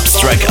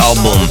Substract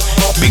album.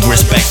 Big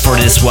respect for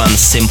this one,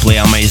 simply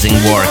amazing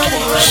work.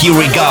 Here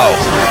we go.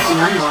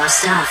 One more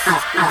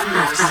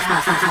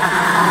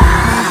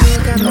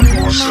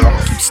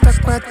stuff. Keep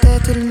stuck right there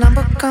till the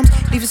number comes.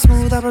 Leave a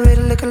smooth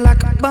operator looking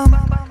like a bum.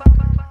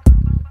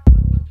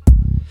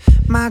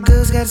 My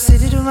girl's got a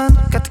city to run.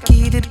 Got the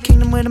key to the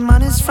kingdom where the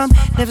money's from.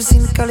 Never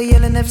seen the color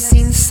yellow, never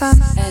seen the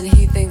sun. And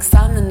he thinks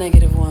I'm the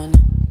negative one.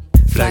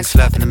 Flags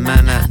flapping in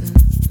Manhattan.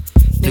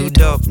 New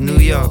Dorp, New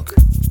York.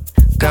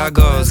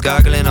 Gargoyles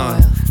gargling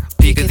oil.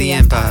 Peak of the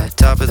empire,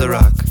 top of the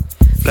rock.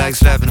 Flags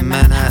flapping in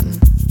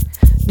Manhattan.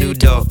 New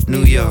Dorp,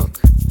 New York.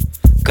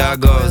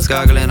 Gargoyles,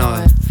 gargling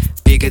oil,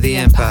 peak of the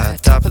empire,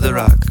 top of the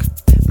rock.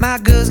 My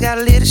girl's got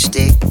a little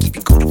stick, keep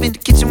you cool up in the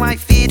kitchen while you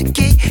feed the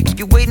kid, keep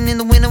you waiting in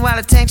the window while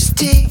the tank just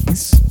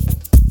ticks.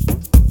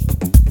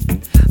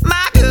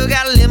 My girl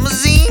got a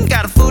limousine,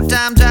 got a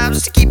full-time job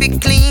just to keep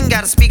it clean,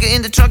 got a speaker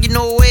in the trunk, you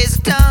know ways it's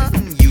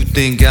done. You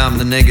think I'm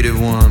the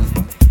negative one?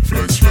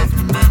 Flex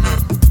rapping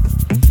Manhattan,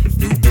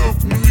 New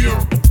Dope, New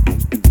York.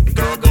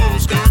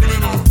 Gargoyles,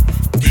 gargling on,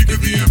 peak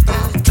of the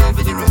empire, top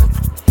of the rock.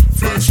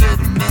 Flex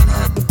rapping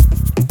Manhattan,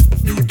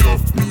 New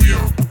Dope, New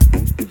York.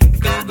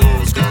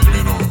 Gargoyles,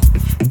 gargling on,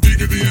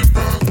 peak of the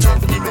empire,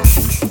 top of the rock.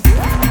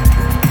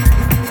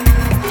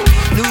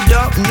 New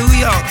Dope, New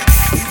York.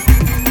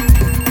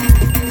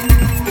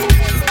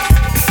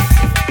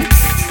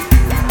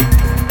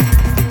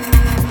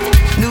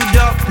 New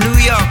Dope, New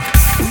York.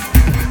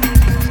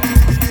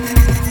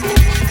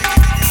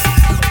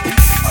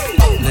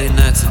 Late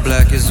nights of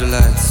black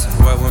Israelites,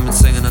 white women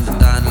singing under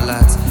dying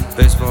lights,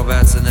 baseball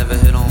bats that never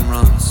hit home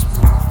runs.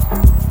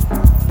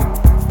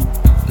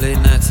 Late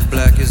nights of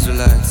black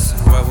Israelites,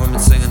 white women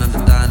singing under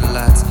dying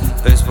lights,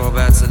 baseball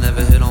bats that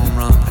never hit home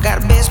run. I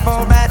got a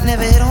baseball bat,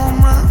 never hit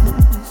home run.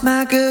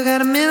 My girl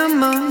got a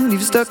minimum, leave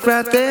you stuck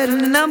right there till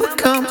the number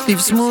comes, leave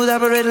you smooth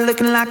operator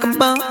looking like a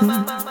bum.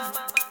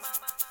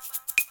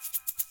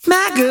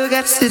 My girl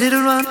got the city to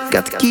run,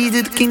 got the key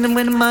to the kingdom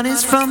where the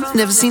money's from.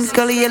 Never seen the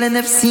color yellow,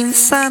 never seen the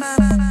sun.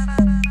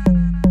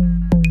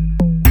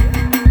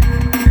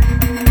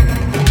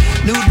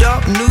 New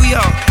Dope, New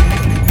York.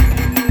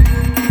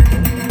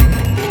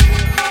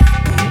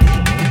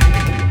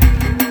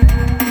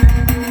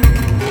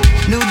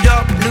 New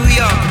Dope, New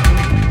York.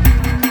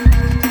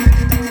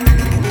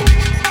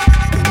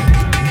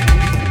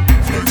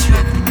 Flex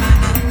rapping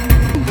Manhattan,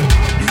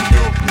 New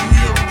Dope, New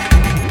York.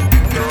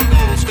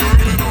 Gargoyles,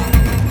 gargling on,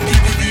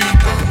 peak of the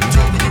empire,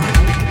 top of the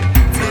rock.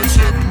 Flex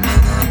rapping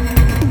Manhattan,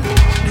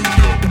 New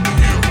Dope, New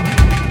York.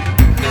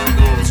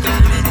 Gargoyles,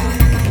 gargling on,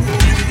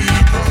 peak of the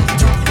empire,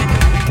 top of the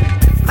rock.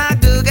 My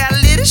girl got a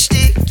little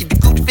stick, keep you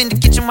cooped up in the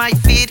kitchen while you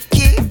feed the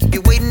kid, keep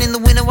you waiting in the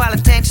window while the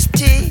tank just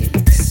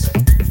ticks.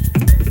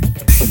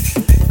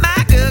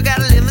 My girl got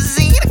a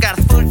limousine, I got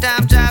a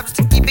full-time job just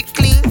to keep it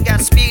clean, got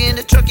a speaker in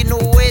the truck, you know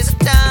ways it's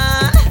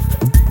done.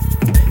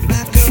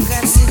 My girl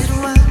got a city to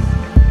run.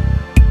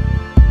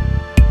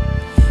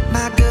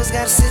 My girl's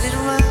got a city to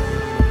run.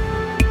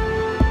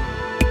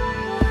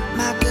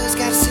 My girl's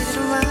got a city to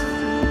run.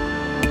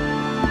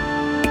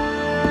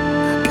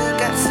 My girl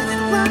got a city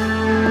to run.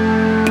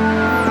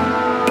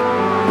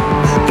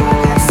 My girl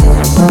got a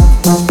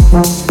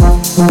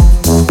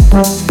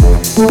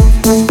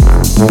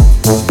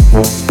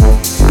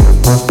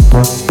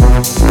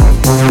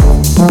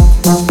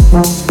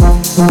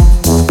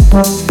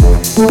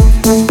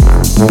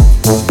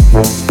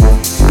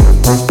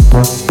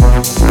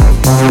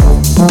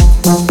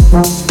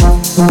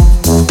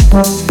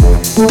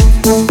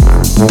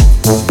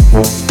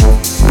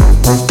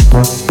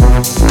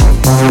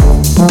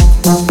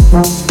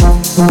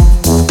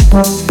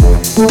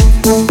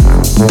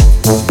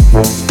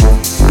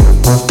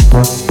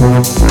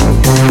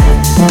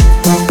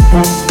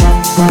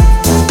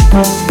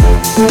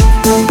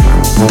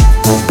run.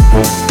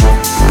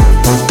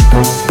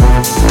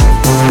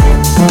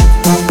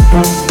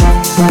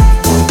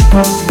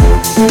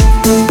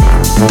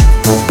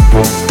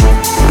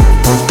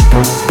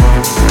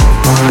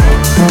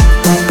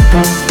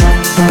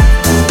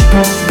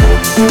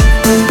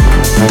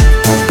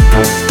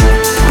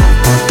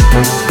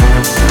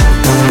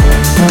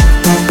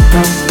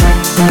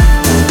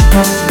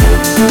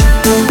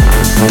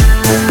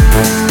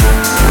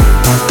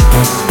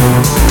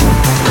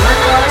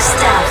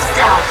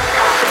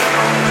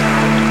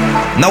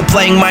 Now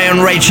playing my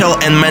own Rachel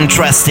and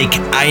Mantrastic,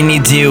 I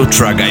Need You,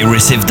 track I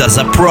received as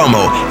a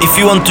promo. If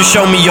you want to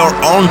show me your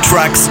own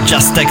tracks,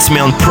 just text me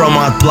on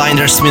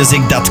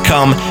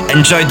promo@blindersmusic.com.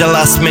 Enjoy the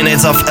last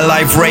minutes of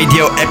Alive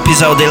Radio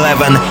episode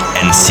 11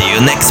 and see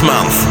you next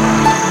month.